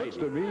 Yeah, it looks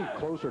to me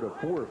closer to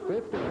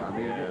 450. I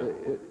mean,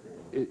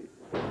 it's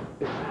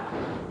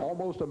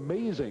almost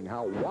amazing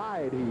how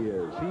wide he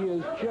is. He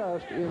is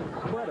just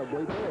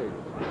incredibly big.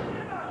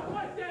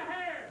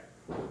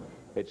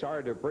 It's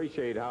hard to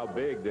appreciate how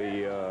big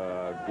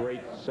the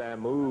great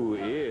Samu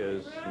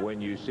is when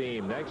you see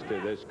him next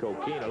to this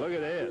Kokina. Look at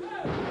this.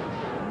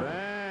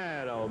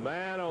 Man, oh,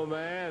 man, oh,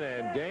 man.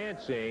 And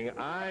Dancing,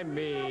 I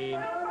mean,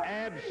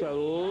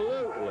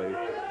 absolutely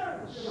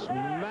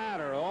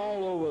smattered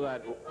all over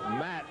that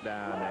mat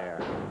down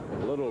there.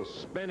 A little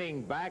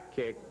spinning back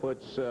kick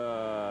puts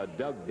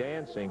Doug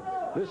Dancing.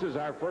 This is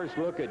our first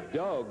look at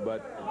Doug,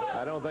 but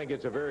I don't think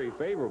it's a very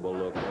favorable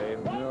look,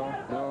 Dave. No,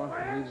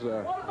 he's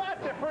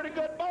They're pretty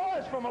good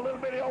boys from a little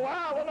bitty old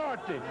island,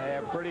 aren't they?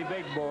 They're pretty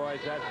big boys,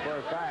 that's for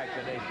a fact,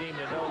 and they seem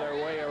to know their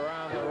way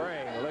around the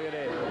ring. Look at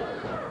this.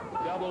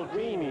 Double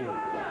teaming.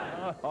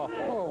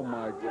 Oh,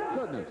 my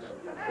goodness.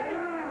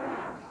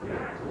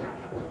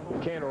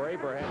 Ken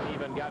Raper hadn't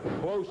even gotten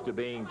close to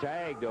being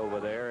tagged over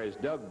there, as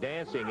Doug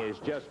Dancing has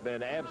just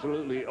been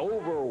absolutely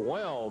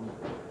overwhelmed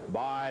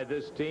by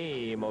this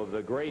team of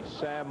the great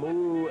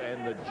Samu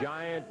and the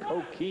giant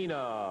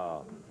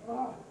Kokina.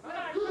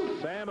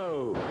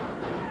 Samu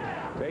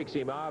takes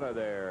him out of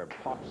there,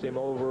 pops him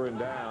over and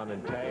down,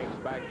 and tags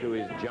back to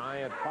his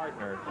giant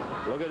partner.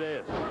 Look at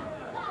this.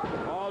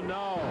 Oh,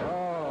 no.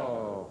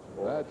 Oh,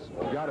 that's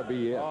got to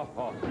be it. Oh,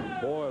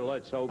 boy,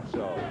 let's hope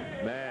so.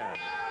 Man.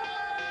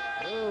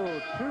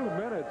 Oh, 2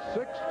 minutes,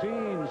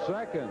 16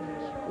 seconds.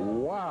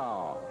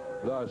 Wow.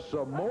 The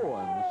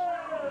Samoans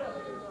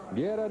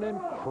get an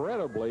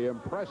incredibly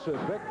impressive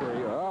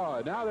victory.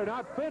 Oh, now they're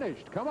not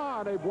finished. Come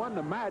on, they've won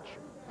the match.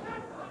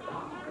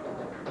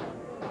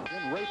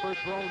 Then Raper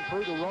thrown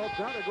through the ropes.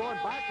 Now they're going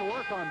back to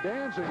work on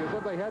Dancing as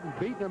if they hadn't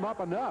beaten him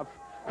up enough.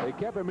 They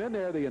kept him in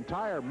there the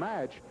entire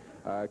match.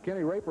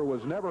 Kenny Raper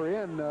was never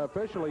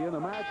officially in the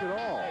match at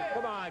all.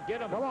 Come on,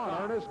 get him. Come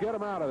on, Ernest, get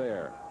him out of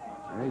there.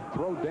 And he'd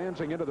throw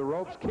Dancing into the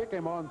ropes, kick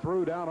him on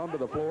through down onto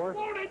the floor.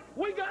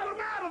 We got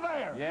him out of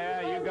there.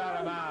 Yeah, you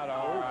got him out,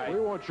 all right. We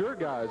want your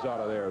guys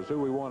out of there is who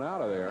we want out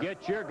of there.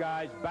 Get your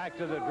guys back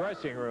to the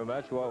dressing room.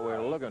 That's what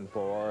we're looking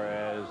for,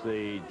 as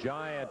the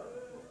giant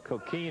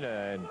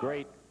Kokina and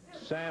great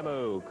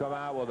Samu come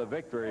out with a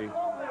victory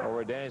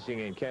over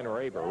Dancing and Ken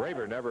Raper.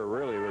 Raper never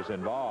really was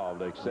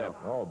involved, except,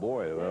 oh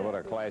boy, what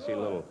a classy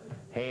little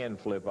hand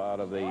flip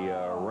out of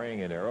the ring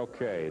in there.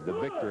 Okay, the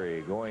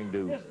victory going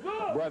to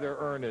Brother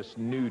Ernest's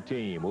new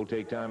team. We'll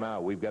take time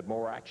out. We've got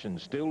more action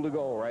still to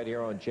go right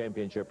here on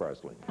Championship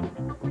Wrestling.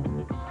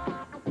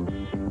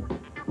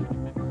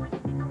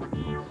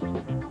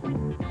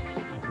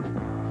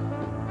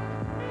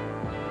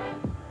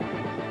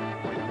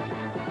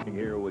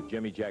 Here with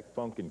Jimmy Jack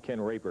Funk and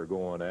Ken Raper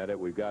going at it.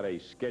 We've got a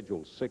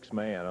scheduled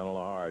 6-man. I don't know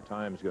how our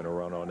time's going to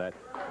run on that.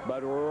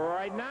 But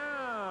right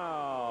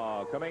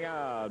now, coming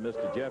out,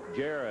 Mr. Jeff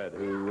Jarrett,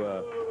 who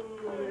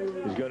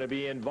is going to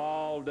be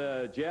involved.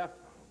 Jeff,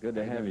 good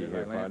to have you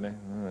here, partner.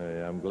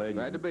 I'm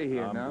glad to be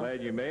here. I'm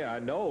glad you made. I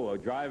know,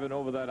 driving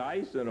over that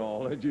ice and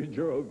all that you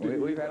drove.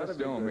 We've had a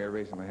storm here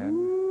recently, haven't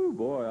we? Ooh,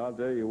 boy, I'll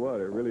tell you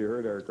what, it really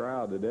hurt our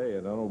crowd today,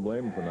 and I don't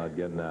blame them for not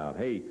getting out.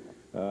 Hey,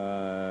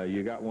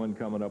 you got one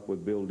coming up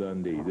with Bill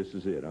Dundee. This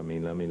is it. I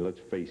mean,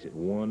 let's face it,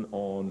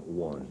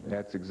 one-on-one.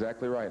 That's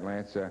exactly right,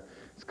 Lance.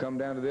 It's come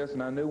down to this,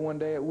 and I knew one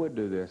day it would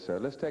do this.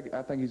 Let's take it.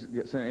 I think he's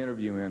sent an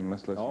interview in.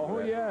 Let's listen to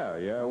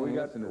that. Yeah.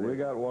 We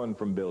got one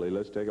from Billy.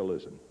 Let's take a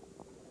listen.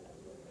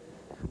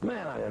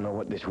 Man, I don't know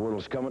what this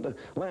world's coming to.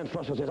 Lance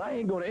Russell says, I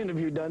ain't going to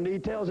interview Dundee. He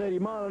tells Eddie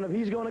Marlin if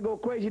he's going to go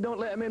crazy, don't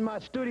let him in my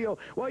studio.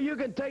 Well, you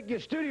can take your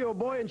studio,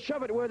 boy, and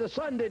shove it where the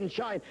sun didn't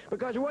shine.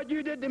 Because what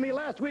you did to me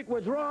last week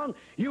was wrong.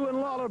 You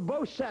and Lawler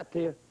both sat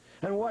there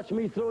and watched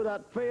me throw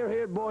that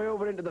fair-haired boy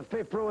over into the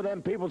 5th row of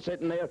them people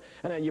sitting there,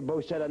 and then you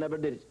both said I never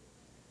did it.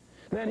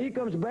 Then he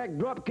comes back,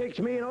 drop kicks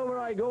me, and over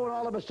I go, and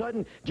all of a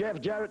sudden, Jeff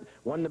Jarrett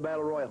won the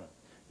Battle Royal.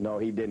 No,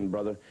 he didn't,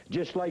 brother.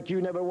 Just like you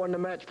never won the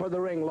match for the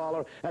ring,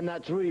 Lawler, and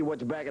that's really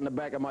what's back in the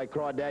back of my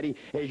crawdaddy,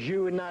 is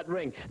you in that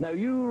ring. Now,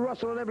 you,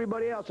 Russell, and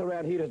everybody else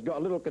around here has got a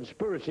little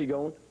conspiracy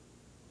going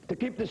to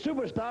keep the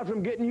superstar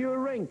from getting you a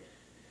ring.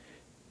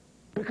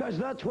 Because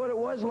that's what it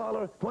was,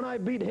 Lawler. When I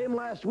beat him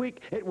last week,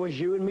 it was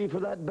you and me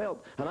for that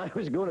belt. And I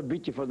was going to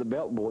beat you for the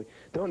belt, boy.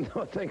 Don't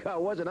think I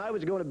wasn't. I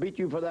was going to beat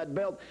you for that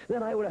belt.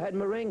 Then I would have had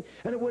my ring,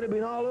 and it would have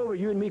been all over.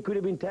 You and me could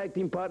have been tag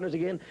team partners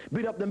again,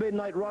 beat up the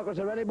Midnight Rockers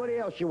or anybody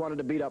else you wanted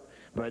to beat up.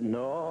 But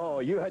no,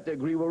 you had to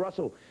agree with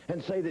Russell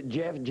and say that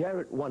Jeff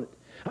Jarrett won it.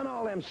 And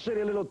all them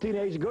silly little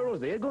teenage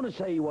girls, they're going to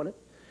say he won it.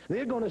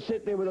 They're going to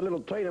sit there with their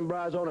little training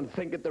bras on and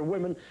think that they're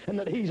women and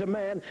that he's a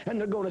man, and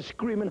they're going to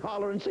scream and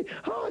holler and say,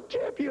 oh,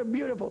 Jeff, you're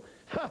beautiful.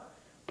 Ha!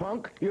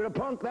 Punk. You're a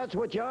punk. That's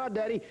what you are,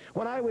 Daddy.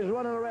 When I was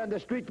running around the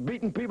streets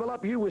beating people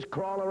up, you was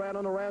crawling around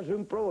on the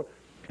room floor.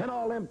 And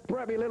all them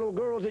preppy little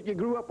girls that you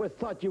grew up with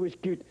thought you was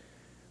cute.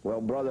 Well,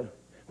 brother,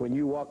 when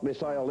you walk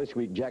this aisle this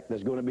week, Jack,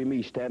 there's going to be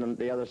me standing at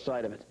the other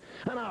side of it.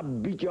 And I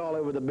beat you all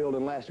over the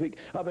building last week,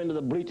 up into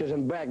the bleachers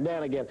and back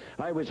down again.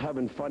 I was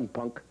having fun,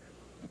 punk.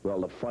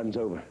 Well, the fun's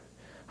over.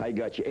 I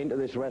got you into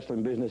this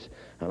wrestling business,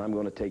 and I'm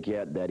going to take you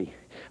out, Daddy.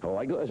 Oh,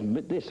 I got to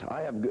admit this.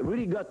 I have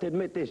really got to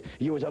admit this.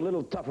 You was a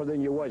little tougher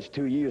than you was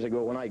 2 years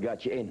ago when I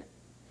got you in.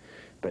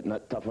 But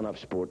not tough enough,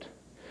 sport.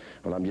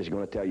 Well, I'm just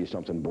going to tell you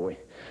something, boy.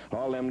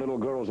 All them little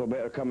girls will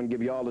better come and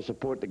give you all the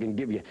support they can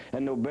give you.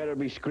 And they'll better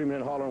be screaming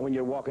and hollering when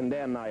you're walking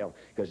down the aisle,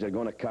 because they're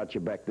going to catch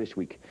you back this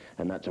week.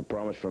 And that's a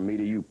promise from me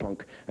to you,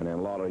 punk. And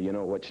then, Lawler, you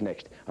know what's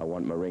next. I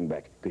want my ring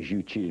back, because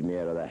you cheated me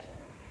out of that.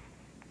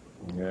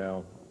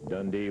 Yeah.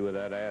 Dundee with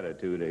that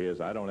attitude of his,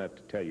 I don't have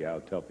to tell you how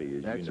tough he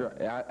is. That's you know.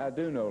 right. I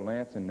do know,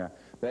 Lance, and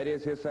that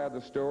is his side of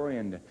the story.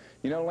 And,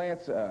 you know,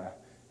 Lance,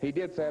 he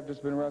did say I've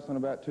just been wrestling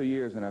about 2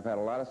 years, and I've had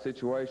a lot of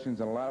situations,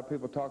 and a lot of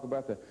people talk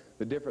about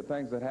the different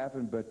things that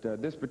happened. But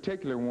this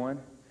particular one,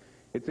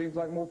 it seems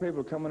like more people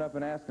are coming up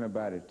and asking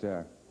about it.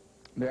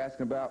 They're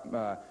asking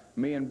about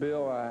me and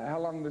Bill, how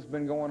long has this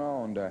been going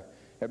on?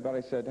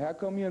 Everybody said, how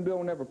come you and Bill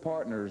were never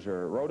partners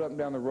or rode up and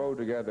down the road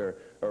together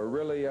or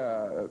really,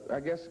 I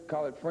guess,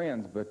 call it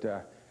friends? But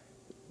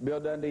Bill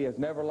Dundee has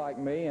never liked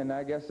me, and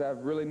I guess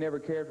I've really never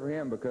cared for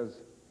him because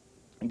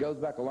it goes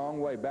back a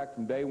long way, back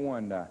from day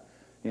one.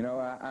 You know,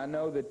 I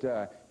know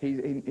that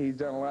he's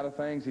done a lot of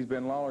things. He's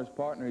been Lawler's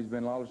partner. He's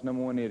been Lawler's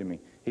 #1 enemy.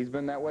 He's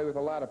been that way with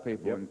a lot of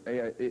people.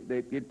 Yep.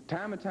 And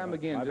time and time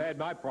again. I've had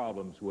my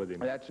problems with him.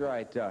 That's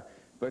right.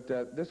 But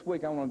this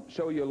week I want to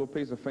show you a little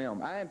piece of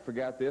film. I hadn't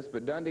forgot this,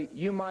 but Dundee,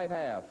 you might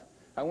have.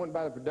 I went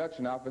by the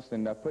production office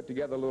and put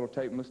together a little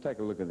tape, and let's take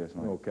a look at this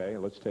one. Okay,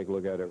 let's take a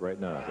look at it right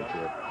now.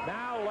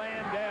 Now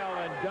Landell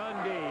and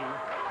Dundee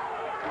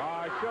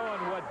are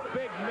showing what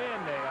big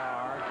men they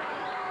are.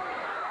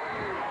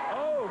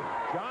 Oh,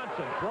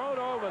 Johnson thrown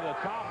over the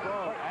top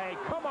rope. Hey,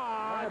 come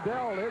on.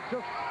 Landell is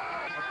just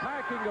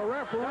attacking the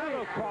referee.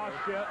 That'll cost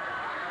you.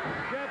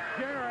 Jeff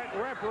Jarrett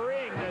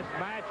refereeing this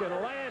match, and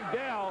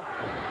Landell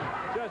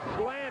just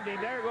slammed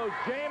him. There goes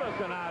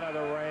Jameson out of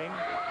the ring.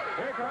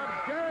 Here comes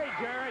Jerry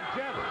Jarrett,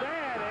 Jeff's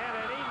dad,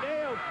 and he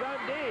nails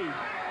Dundee.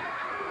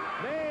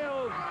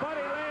 Nails Buddy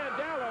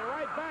Landell, and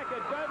right back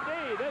at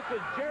Dundee. This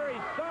is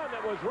Jerry's son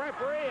that was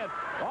refereeing.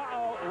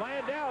 Uh-oh,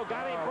 Landell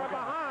got him from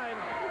behind.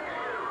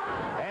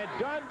 And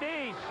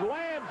Dundee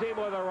slams him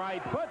with a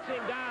right, puts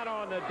him down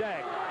on the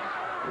deck.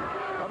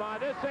 Come on,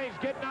 this thing's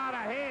getting out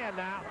of hand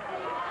now.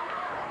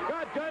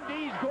 God,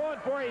 Dundee's going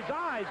for his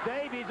eyes,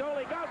 Dave. He's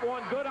only got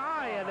one good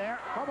eye in there.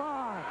 Come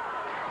on.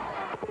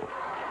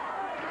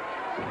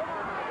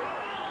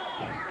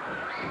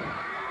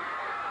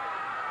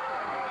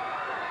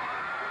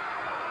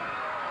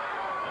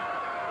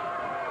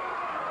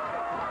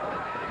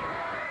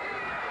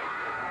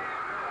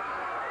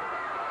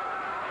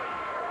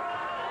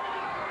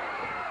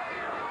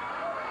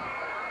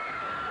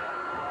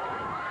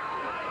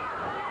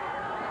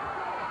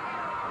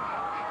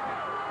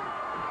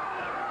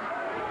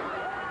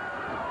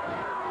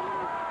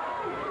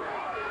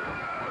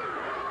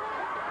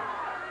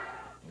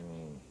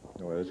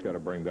 It's got to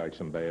bring back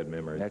some bad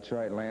memories. That's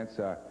right, Lance.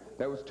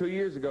 That was 2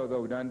 years ago,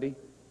 though, Dundee.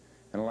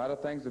 And a lot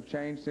of things have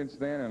changed since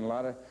then, and a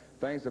lot of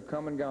things have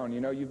come and gone.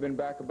 You know, you've been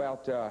back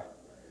about,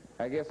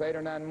 I guess, 8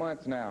 or 9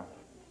 months now.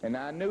 And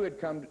I knew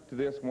it'd come to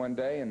this one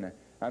day, and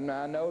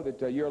I know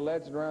that you're a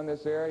legend around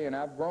this area, and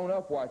I've grown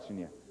up watching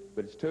you.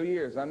 But it's 2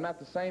 years. I'm not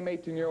the same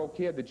 18-year-old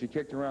kid that you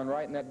kicked around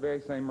right in that very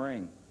same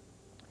ring.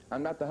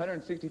 I'm not the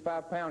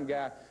 165-pound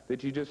guy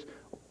that you just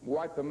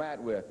wiped the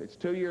mat with. It's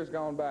 2 years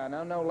gone by, and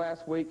I know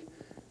last week,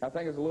 I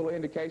think it's a little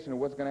indication of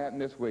what's going to happen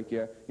this week.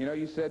 Yeah, you know,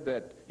 you said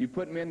that you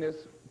put me in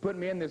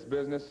this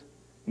business,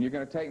 and you're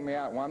going to take me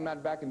out, well, I'm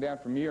not backing down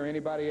from you or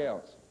anybody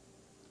else.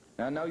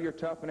 And I know you're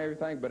tough and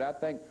everything, but I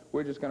think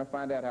we're just going to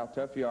find out how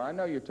tough you are. I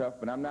know you're tough,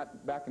 but I'm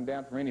not backing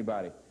down from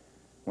anybody.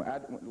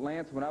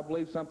 Lance, when I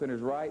believe something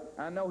is right,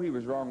 I know he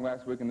was wrong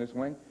last week in this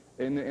ring.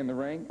 In the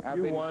ring.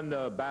 You won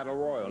the Battle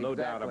Royal, no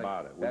doubt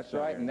about it. That's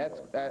right, and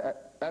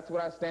that's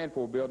what I stand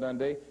for, Bill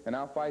Dundee, and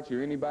I'll fight you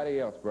or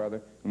anybody else,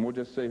 brother, and we'll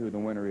just see who the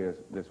winner is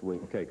this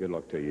week. Okay, good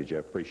luck to you,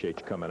 Jeff. Appreciate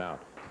you coming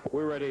out.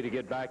 We're ready to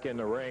get back in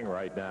the ring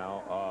right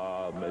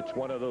now. It's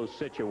one of those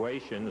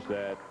situations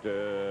that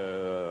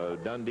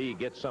Dundee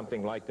gets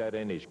something like that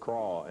in his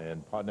craw,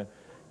 and partner,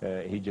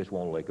 he just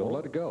won't let go. Won't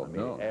let it go. I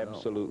mean, he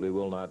absolutely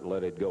will not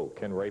let it go.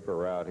 Ken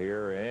Raper out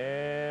here,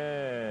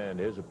 and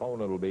his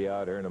opponent will be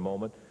out here in a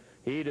moment.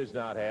 He does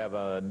not have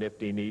a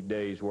nifty, neat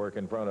day's work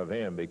in front of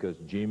him because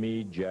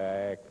Jimmy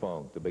Jack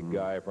Funk, the big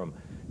guy from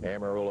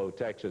Amarillo,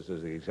 Texas,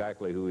 is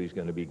exactly who he's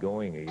going to be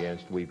going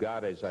against. We've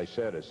got, as I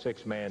said, a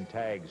six-man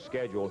tag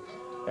scheduled,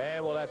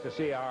 and we'll have to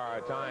see how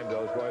our time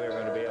goes, whether they're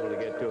going to be able to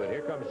get to it.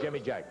 Here comes Jimmy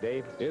Jack.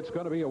 Dave? It's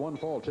going to be a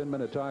one-fall,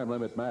 10-minute time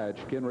limit match.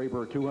 Ken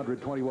Raper,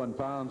 221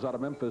 pounds out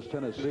of Memphis,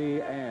 Tennessee,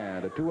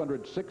 and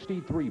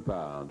 263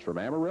 pounds from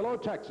Amarillo,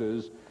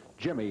 Texas,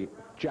 Jimmy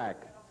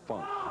Jack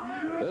Funk.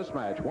 This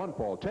match, one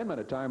fall,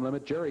 10-minute time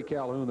limit. Jerry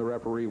Calhoun, the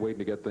referee, waiting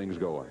to get things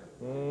going.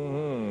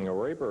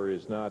 Raper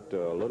is not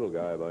a little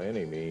guy by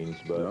any means,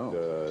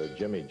 but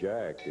Jimmy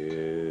Jack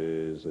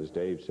is, as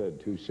Dave said,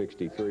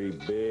 263,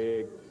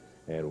 big,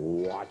 and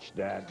watch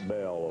that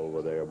bell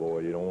over there, boy.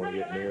 You don't want to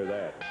get near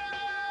that.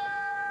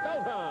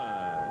 Go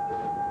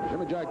time!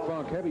 Jimmy Jack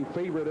Funk, heavy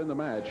favorite in the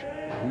match.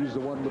 He's the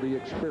one with the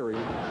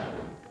experience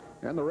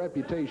and the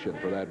reputation,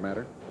 for that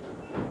matter.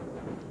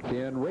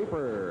 Ken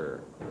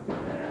Raper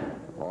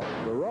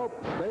off the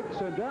rope, stakes,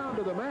 and down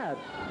to the mat.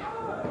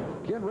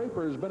 Ken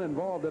Raper has been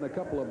involved in a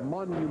couple of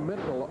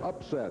monumental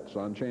upsets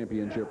on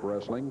championship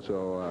wrestling,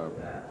 so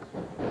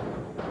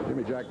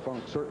Jimmy Jack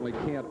Funk certainly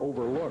can't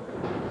overlook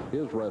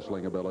his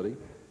wrestling ability.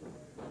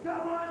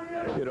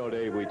 You know,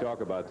 Dave, we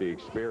talk about the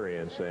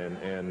experience,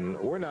 and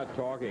we're not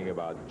talking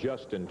about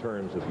just in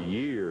terms of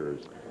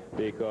years,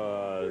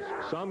 because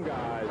some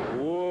guys,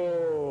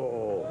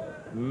 whoa,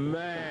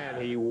 man,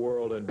 he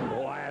whirled and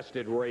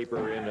blasted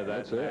Raper into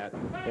that mat.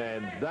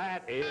 And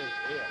that is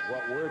it,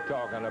 what we're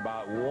talking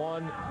about.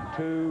 1,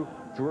 2,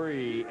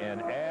 3,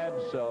 and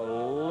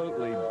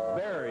absolutely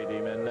buried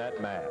him in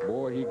that mat.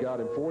 Boy, he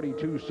got him.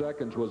 42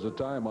 seconds was the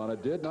time on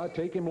it. Did not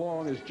take him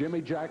long as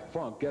Jimmy Jack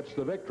Funk gets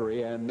the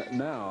victory and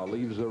now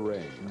leaves the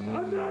ring.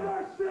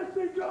 Another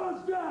sissy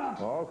goes down.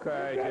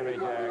 Okay, Jimmy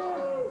Jack.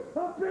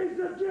 A piece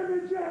of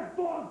Jimmy Jack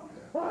Funk.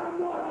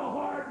 I'm not a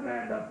hard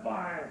man to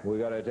find. We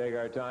got to take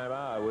our time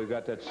out. We've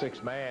got that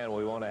six-man.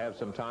 We want to have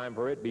some time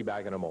for it. Be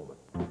back in a moment.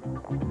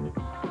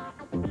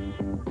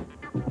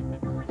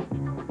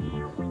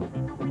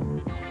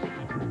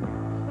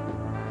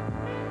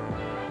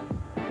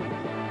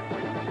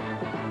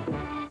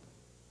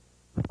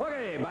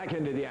 Okay, back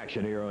into the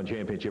action here on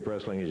Championship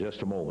Wrestling in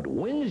just a moment.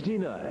 Wednesday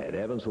night,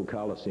 Evansville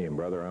Coliseum.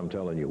 Brother, I'm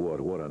telling you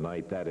what a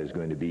night that is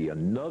going to be.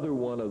 Another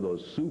one of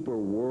those super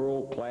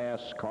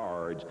world-class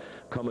cards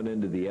coming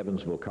into the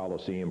Evansville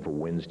Coliseum for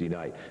Wednesday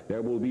night.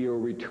 There will be a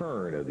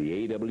return of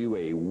the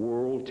AWA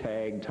World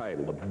Tag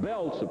Title. The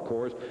belts, of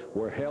course,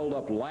 were held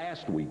up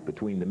last week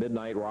between the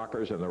Midnight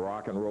Rockers and the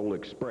Rock and Roll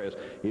Express.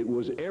 It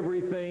was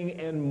everything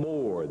and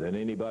more than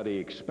anybody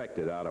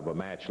expected out of a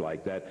match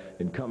like that,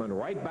 and coming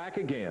right back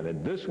again.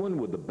 And this one,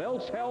 with the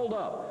belts held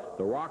up,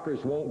 the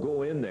Rockers won't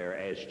go in there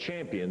as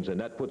champions, and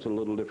that puts a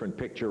little different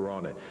picture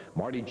on it.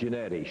 Marty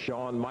Jannetty,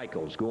 Shawn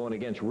Michaels going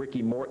against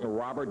Ricky Morton,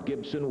 Robert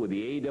Gibson with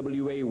the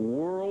AWA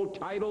World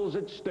titles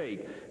at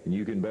stake, and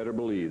you can better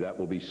believe that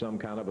will be some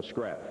kind of a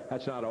scrap.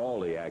 That's not all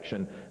the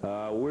action.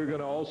 We're going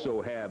to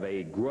also have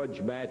a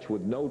grudge match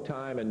with no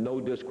time and no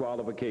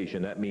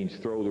disqualification. That means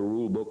throw the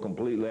rule book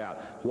completely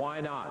out.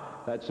 Why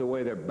not? That's the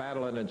way they're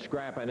battling and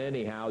scrapping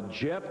anyhow.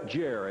 Jeff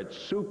Jarrett,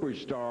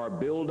 superstar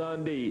Bill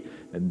Dundee,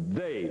 and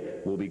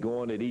they will be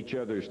going at each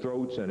other's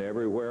throats and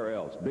everywhere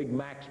else. Big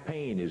Maxx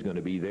Payne is going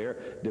to be there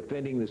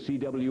defending the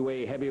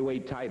CWA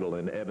heavyweight title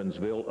in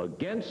Evansville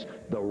against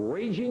the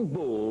Raging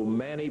Bull,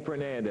 Manny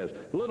Fernandez.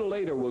 A little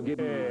later, we'll give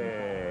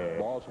you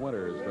Boss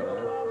Winters.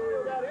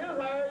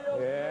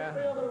 Yeah.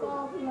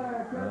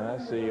 I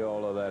see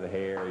all of that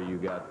hair you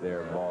got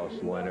there, Boss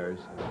Winters.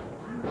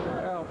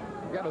 Well,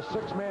 we got a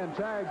six-man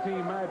tag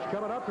team match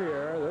coming up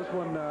here. This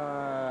one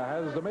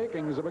has the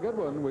makings of a good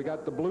one. We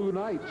got the Blue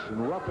Knights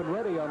and Rough and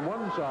Ready on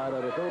one side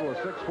at a total of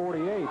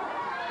 648.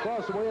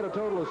 Across the way at a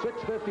total of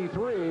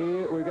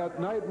 653, we got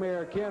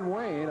Nightmare Ken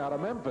Wayne out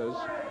of Memphis,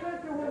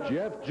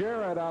 Jeff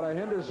Jarrett out of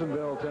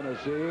Hendersonville,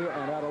 Tennessee,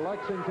 and out of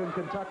Lexington,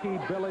 Kentucky,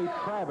 Billy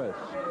Travis.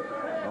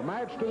 A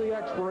match to the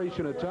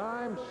expiration of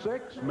time,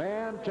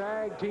 six-man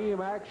tag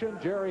team action.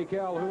 Jerry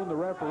Calhoun, the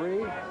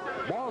referee.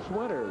 Boss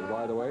Winters,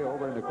 by the way,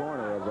 over in the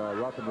corner of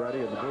Rough and Ready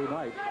and the Blue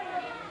Knights.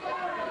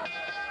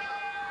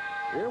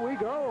 Here we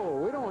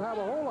go. We don't have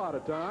a whole lot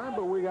of time,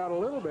 but we got a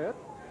little bit.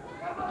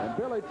 And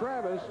Billy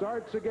Travis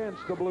starts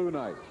against the Blue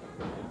Knights.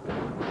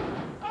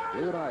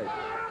 Blue Knight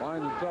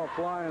finds himself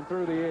flying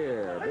through the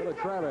air. Billy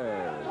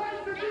Travis.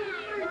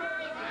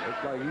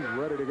 Looks like he's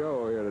ready to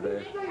go here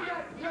today.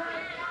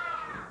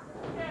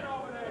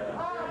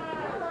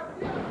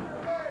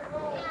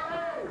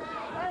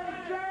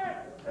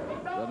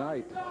 The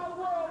Knight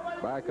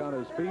back on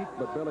his feet,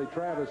 but Billy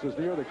Travis is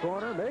near the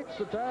corner. Makes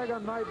the tag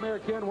on Nightmare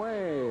Ken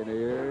Wayne.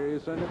 Here you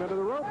send him into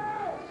the rope.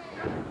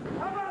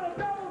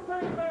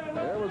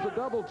 There was a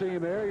double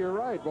team there. You're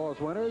right, Boss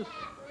Winters.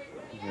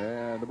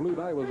 And the Blue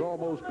Knight was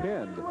almost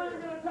pinned.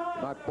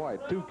 Not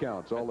quite. 2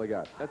 counts, all they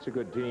got. That's a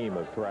good team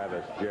of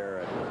Travis,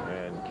 Jarrett,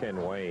 and Ken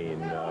Wayne.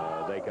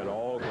 They can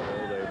all go.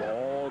 They've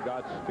all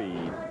got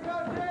speed.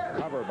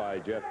 Cover by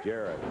Jeff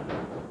Jarrett.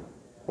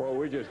 Well,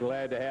 we're just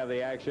glad to have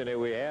the action that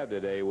we have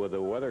today with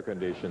the weather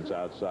conditions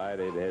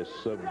outside. It has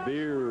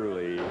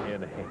severely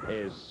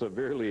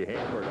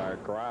hampered our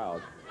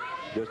crowd.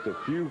 Just a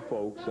few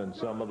folks and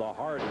some of the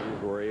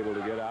Hardys were able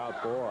to get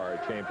out for our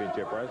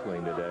championship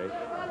wrestling today,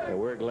 and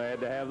we're glad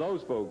to have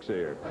those folks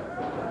here.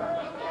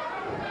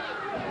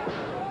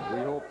 We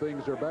hope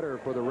things are better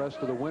for the rest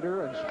of the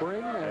winter and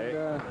spring,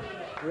 and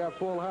we have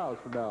full house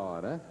from now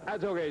on, eh?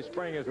 That's okay.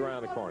 Spring is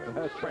around the corner.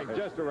 That's spring right.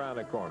 Just around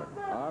the corner.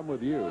 I'm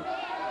with you.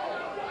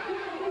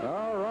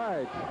 All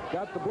right,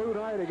 got the Blue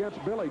Knight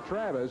against Billy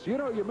Travis. You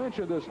know, you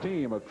mentioned this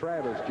team of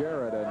Travis,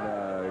 Jarrett,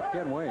 and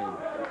Ken Wayne.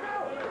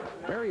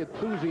 Very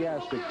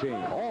enthusiastic team.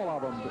 All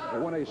of them,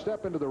 when they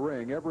step into the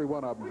ring, every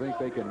one of them think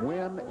they can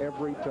win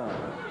every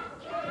time.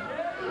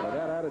 With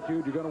that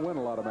attitude, you're going to win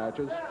a lot of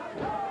matches.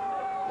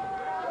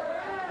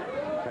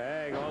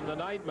 Tag on the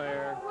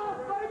Nightmare.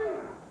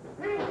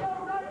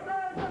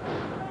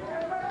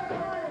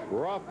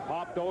 Ruff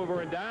hopped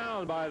over and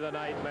down by the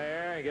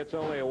Nightmare and gets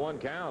only a 1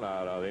 count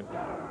out of him.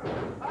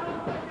 I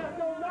don't think that's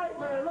no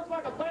Nightmare. It looks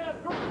like a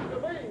bad group to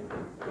me.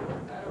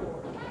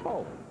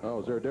 Oh,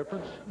 is there a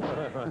difference? I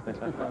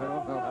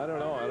don't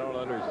know. I don't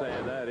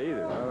understand that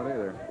either. I don't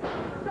either.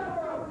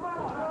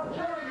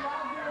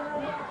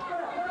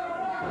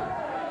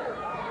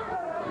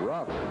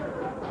 Ruff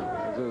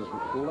has his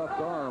left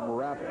arm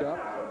wrapped up.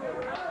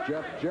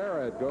 Jeff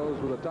Jarrett goes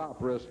with a top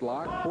wrist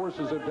lock,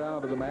 forces him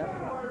down to the mat.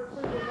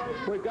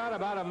 We've got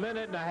about a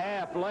minute and a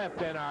half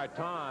left in our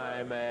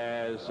time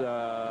as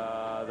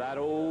that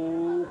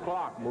old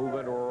clock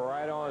moving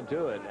right on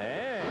to it.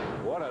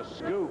 And what a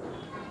scoop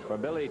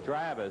from Billy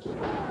Travis.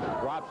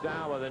 Drops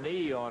down with a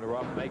knee on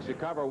Ruff, makes a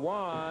cover.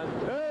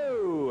 1,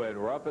 2, and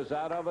Ruff is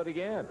out of it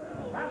again.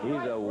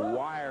 He's a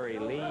wiry,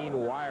 lean,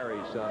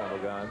 wiry son of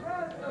a gun.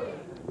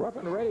 Ruff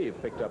and Reddy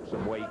have picked up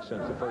some weight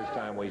since the first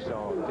time we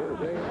saw them, too.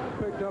 They have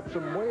picked up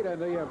some weight,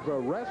 and they have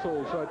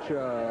wrestled such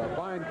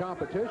fine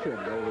competition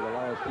over the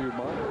last few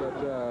months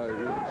that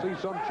you can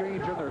see some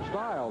change in their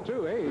style,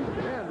 too. Hey,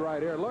 he's pinned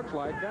right here, looks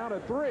like, down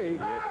at 3.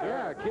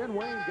 Yeah, Ken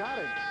Wayne got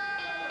him.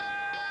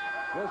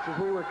 Just as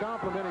we were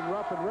complimenting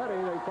Ruff and Reddy,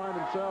 they find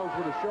themselves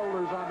with the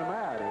shoulders on the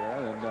mat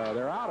here, and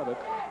they're out of it.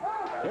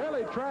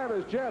 Billy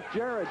Travis, Jeff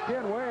Jarrett,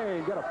 Ken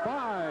Wayne get a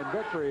fine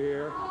victory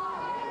here.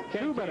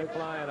 2 minutes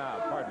flying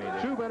out. Pardon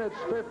me. 2 minutes,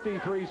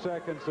 53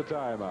 seconds the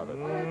time of it.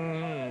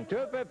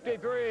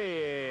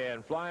 2:53,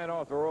 and flying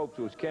off the ropes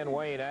was Ken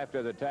Wayne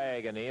after the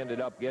tag, and he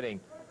ended up getting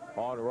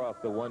on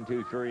Ruff the 1,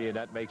 2, 3, and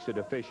that makes it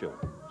official.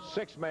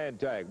 6-man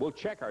tag. We'll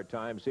check our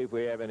time, see if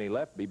we have any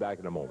left. Be back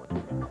in a moment.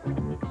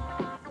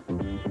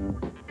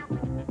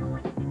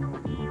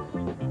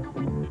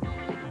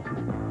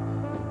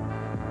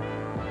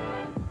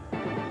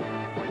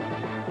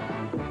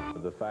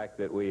 The fact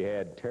that we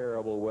had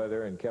terrible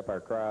weather and kept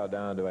our crowd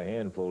down to a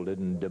handful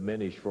didn't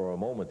diminish for a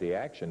moment the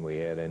action we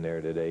had in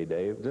there today,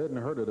 Dave. Didn't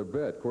hurt it a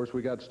bit. Of course,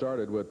 we got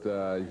started with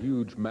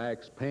huge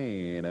Maxx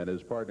Payne and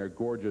his partner,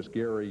 gorgeous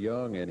Gary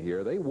Young, in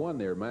here. They won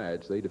their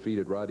match. They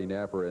defeated Rodney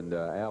Napper and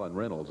Alan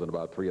Reynolds in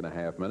about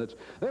 3.5 minutes.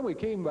 Then we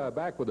came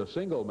back with a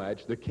single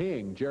match. The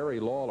King, Jerry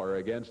Lawler,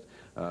 against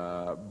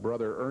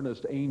brother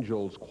Ernest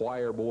Angel's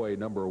choir boy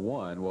number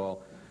 1.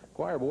 Well,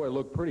 choir boy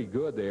looked pretty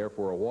good there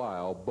for a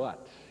while,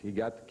 but he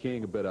got the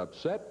King a bit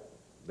upset.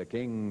 The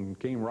King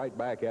came right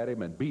back at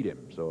him and beat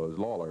him, so it was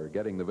Lawler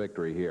getting the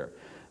victory here.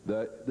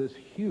 This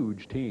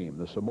huge team,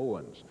 the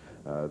Samoans,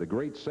 the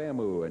great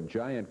Samu and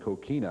giant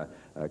Kokina.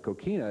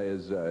 Kokina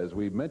is, as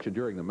we mentioned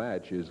during the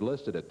match, is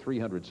listed at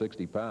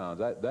 360 pounds.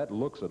 That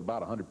looks at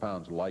about 100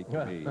 pounds light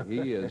to me.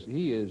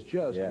 He is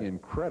just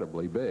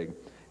incredibly big.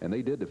 And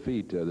they did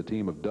defeat the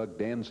team of Doug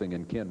Dancing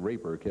and Ken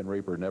Raper. Ken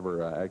Raper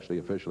never actually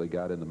officially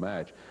got in the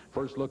match.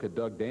 First look at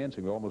Doug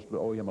Dancing, we almost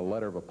owe him a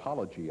letter of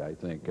apology, I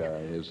think,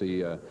 as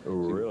he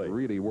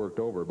really worked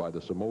over by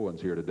the Samoans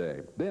here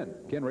today. Then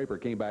Ken Raper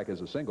came back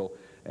as a single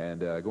and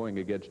going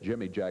against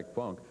Jimmy Jack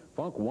Funk.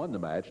 Funk won the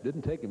match.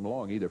 Didn't take him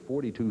long either.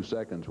 42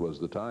 seconds was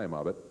the time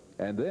of it.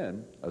 And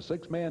then a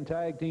 6-man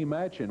tag team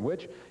match in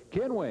which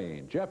Ken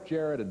Wayne, Jeff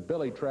Jarrett, and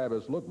Billy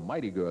Travis looked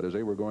mighty good as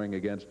they were going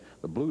against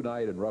the Blue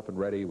Knight and Ruff and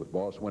Reddy with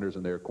Boss Winters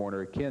in their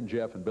corner. Ken,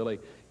 Jeff, and Billy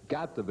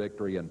got the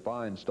victory in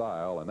fine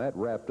style, and that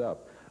wrapped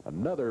up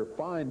another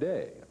fine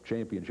day of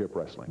championship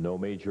wrestling. No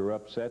major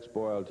upsets.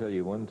 Boy, I'll tell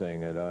you one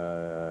thing that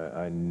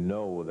I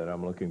know that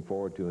I'm looking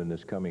forward to in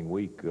this coming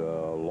week.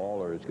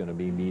 Lawler is going to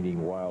be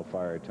meeting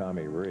Wildfire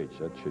Tommy Ridge.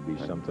 That should be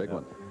something. Big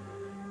one.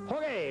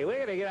 Okay, we're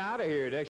going to get out of here next.